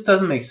it just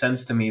doesn't make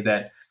sense to me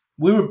that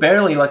we were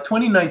barely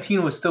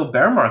 2019 was still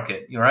bear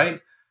market, right?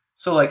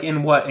 So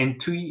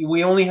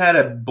we only had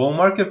a bull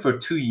market for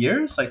 2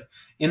 years,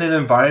 in an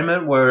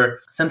environment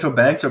where central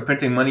banks are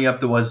printing money up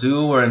the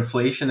wazoo, where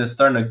inflation is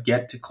starting to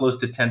get to close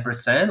to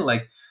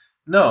 10%.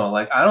 No,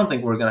 I don't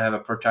think we're going to have a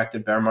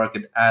protracted bear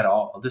market at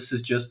all. This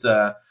is just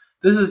a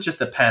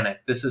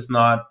panic. This is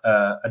not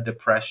a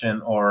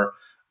depression or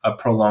a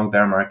prolonged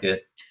bear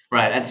market.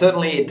 Right. And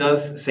certainly it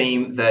does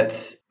seem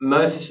that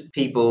most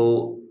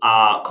people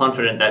are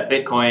confident that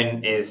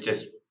Bitcoin is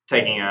just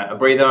taking a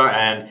breather,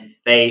 and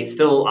they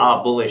still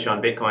are bullish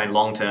on Bitcoin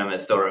long-term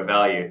as store of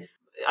value.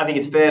 I think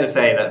it's fair to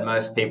say that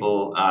most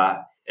people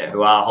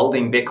who are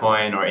holding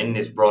Bitcoin or in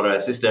this broader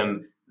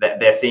system, that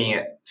they're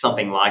seeing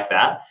something like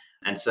that.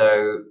 And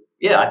so,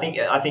 yeah, I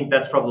think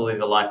that's probably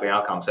the likely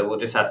outcome. So we'll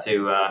just have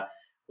to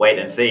wait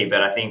and see.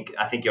 But I think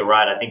you're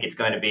right. I think it's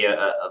going to be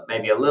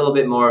maybe a little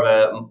bit more of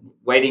a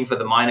waiting for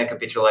the minor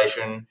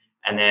capitulation,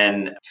 and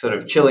then sort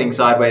of chilling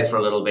sideways for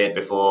a little bit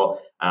before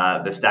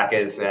the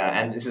stackers.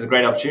 And this is a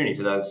great opportunity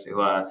for those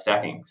who are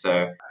stacking.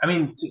 So, I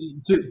mean,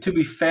 to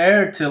be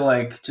fair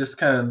to just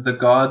kind of the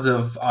gods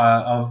of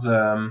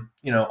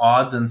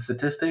odds and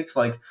statistics,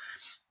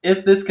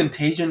 if this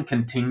contagion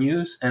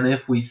continues, and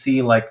if we see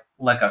a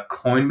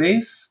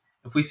Coinbase,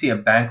 if we see a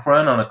bank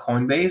run on a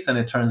Coinbase, and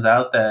it turns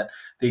out that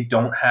they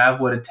don't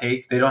have what it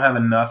takes, they don't have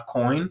enough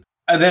coin,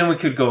 then we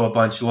could go a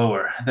bunch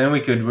lower. Then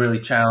we could really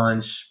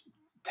challenge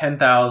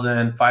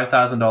 $10,000,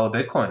 $5,000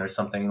 Bitcoin or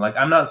something.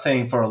 I'm not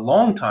saying for a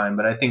long time,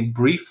 but I think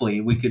briefly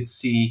we could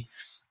see,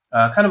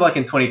 kind of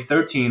in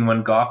 2013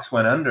 when Gox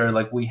went under,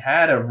 we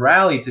had a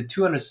rally to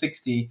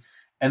 260,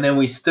 and then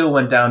we still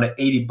went down to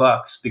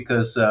 $80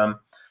 because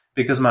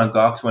Mt.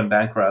 Gox went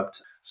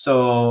bankrupt.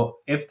 So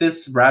if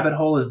this rabbit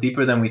hole is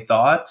deeper than we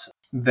thought,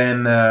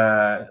 then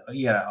all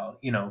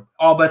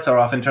bets are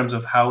off in terms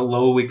of how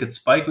low we could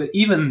spike. But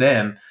even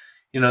then,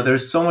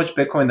 there's so much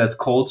Bitcoin that's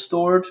cold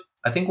stored.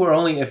 I think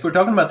if we're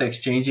talking about the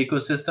exchange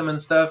ecosystem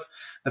and stuff,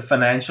 the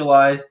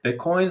financialized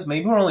Bitcoins,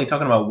 maybe we're only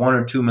talking about 1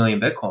 or 2 million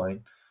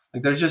Bitcoin.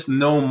 There's just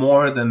no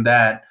more than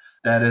that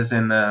is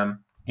in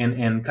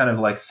kind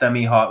of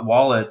semi-hot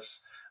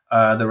wallets.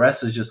 The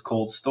rest is just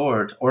cold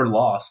stored or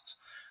lost.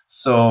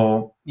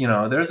 So,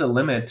 there's a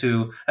limit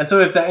to, and so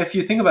if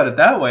you think about it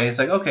that way, it's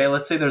like, okay,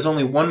 let's say there's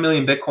only 1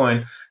 million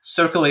Bitcoin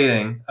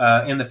circulating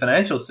in the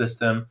financial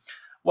system.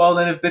 Well,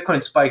 then if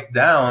Bitcoin spikes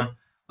down,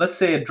 let's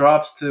say it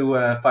drops to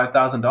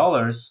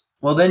 $5,000.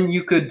 Well, then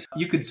you could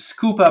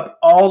scoop up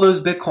all those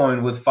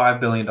Bitcoin with $5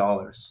 billion,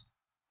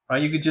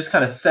 right? You could just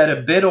kind of set a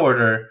bid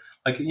order,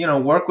 like,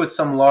 work with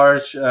some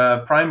large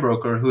prime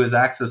broker who has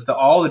access to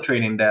all the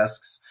trading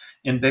desks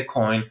in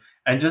Bitcoin,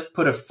 and just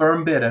put a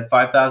firm bid at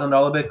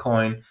 $5,000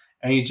 Bitcoin,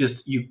 and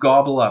you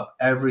gobble up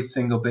every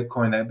single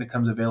Bitcoin that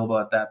becomes available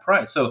at that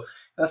price. So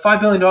 $5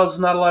 billion is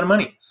not a lot of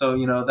money. So,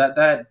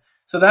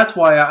 so that's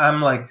why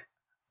I'm like,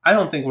 I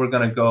don't think we're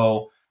going to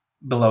go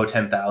below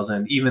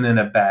 10,000, even in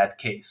a bad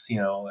case.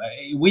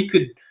 We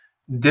could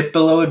dip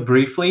below it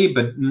briefly,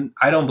 but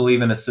I don't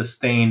believe in a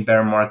sustained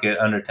bear market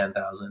under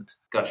 10,000.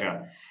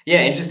 Gotcha.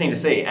 Yeah, interesting to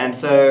see. And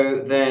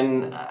so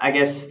then I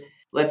guess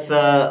let's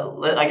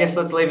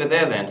leave it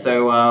there then.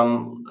 So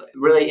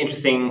really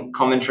interesting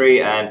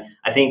commentary, and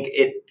I think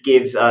it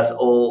gives us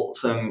all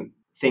some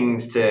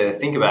things to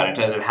think about in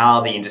terms of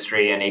how the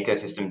industry and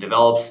ecosystem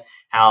develops.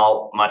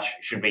 How much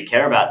should we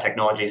care about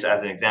technologies?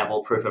 As an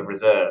example, proof of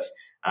reserves,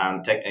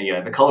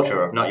 the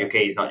culture of not your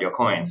keys, not your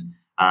coins.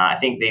 I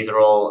think these are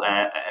all,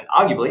 and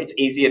arguably it's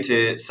easier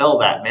to sell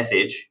that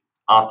message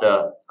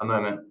after a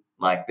moment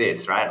like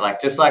this, right?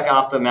 Like just like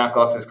after Mt.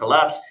 Gox's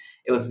collapse,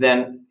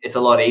 it's a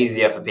lot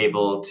easier for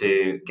people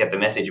to get the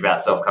message about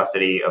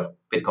self-custody of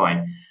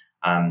Bitcoin.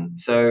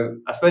 So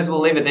I suppose we'll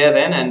leave it there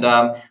then. And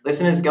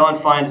listeners, go and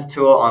find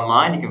Tuur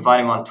online. You can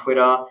find him on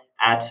Twitter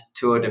at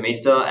Tuur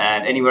Demeester,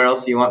 and anywhere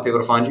else you want people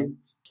to find you?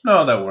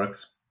 No, that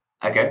works.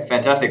 Okay,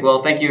 fantastic.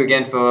 Well, thank you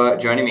again for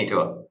joining me,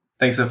 Tuur.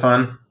 Thanks for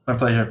fun. My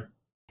pleasure.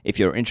 If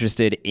you're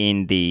interested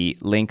in the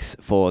links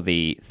for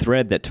the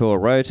thread that Tuur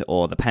wrote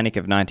or the Panic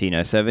of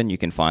 1907, you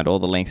can find all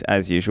the links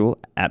as usual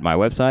at my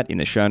website in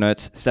the show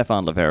notes,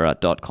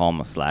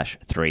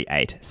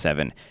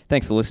 stefanlivera.com/387.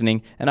 Thanks for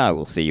listening, and I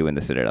will see you in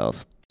the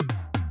Citadels.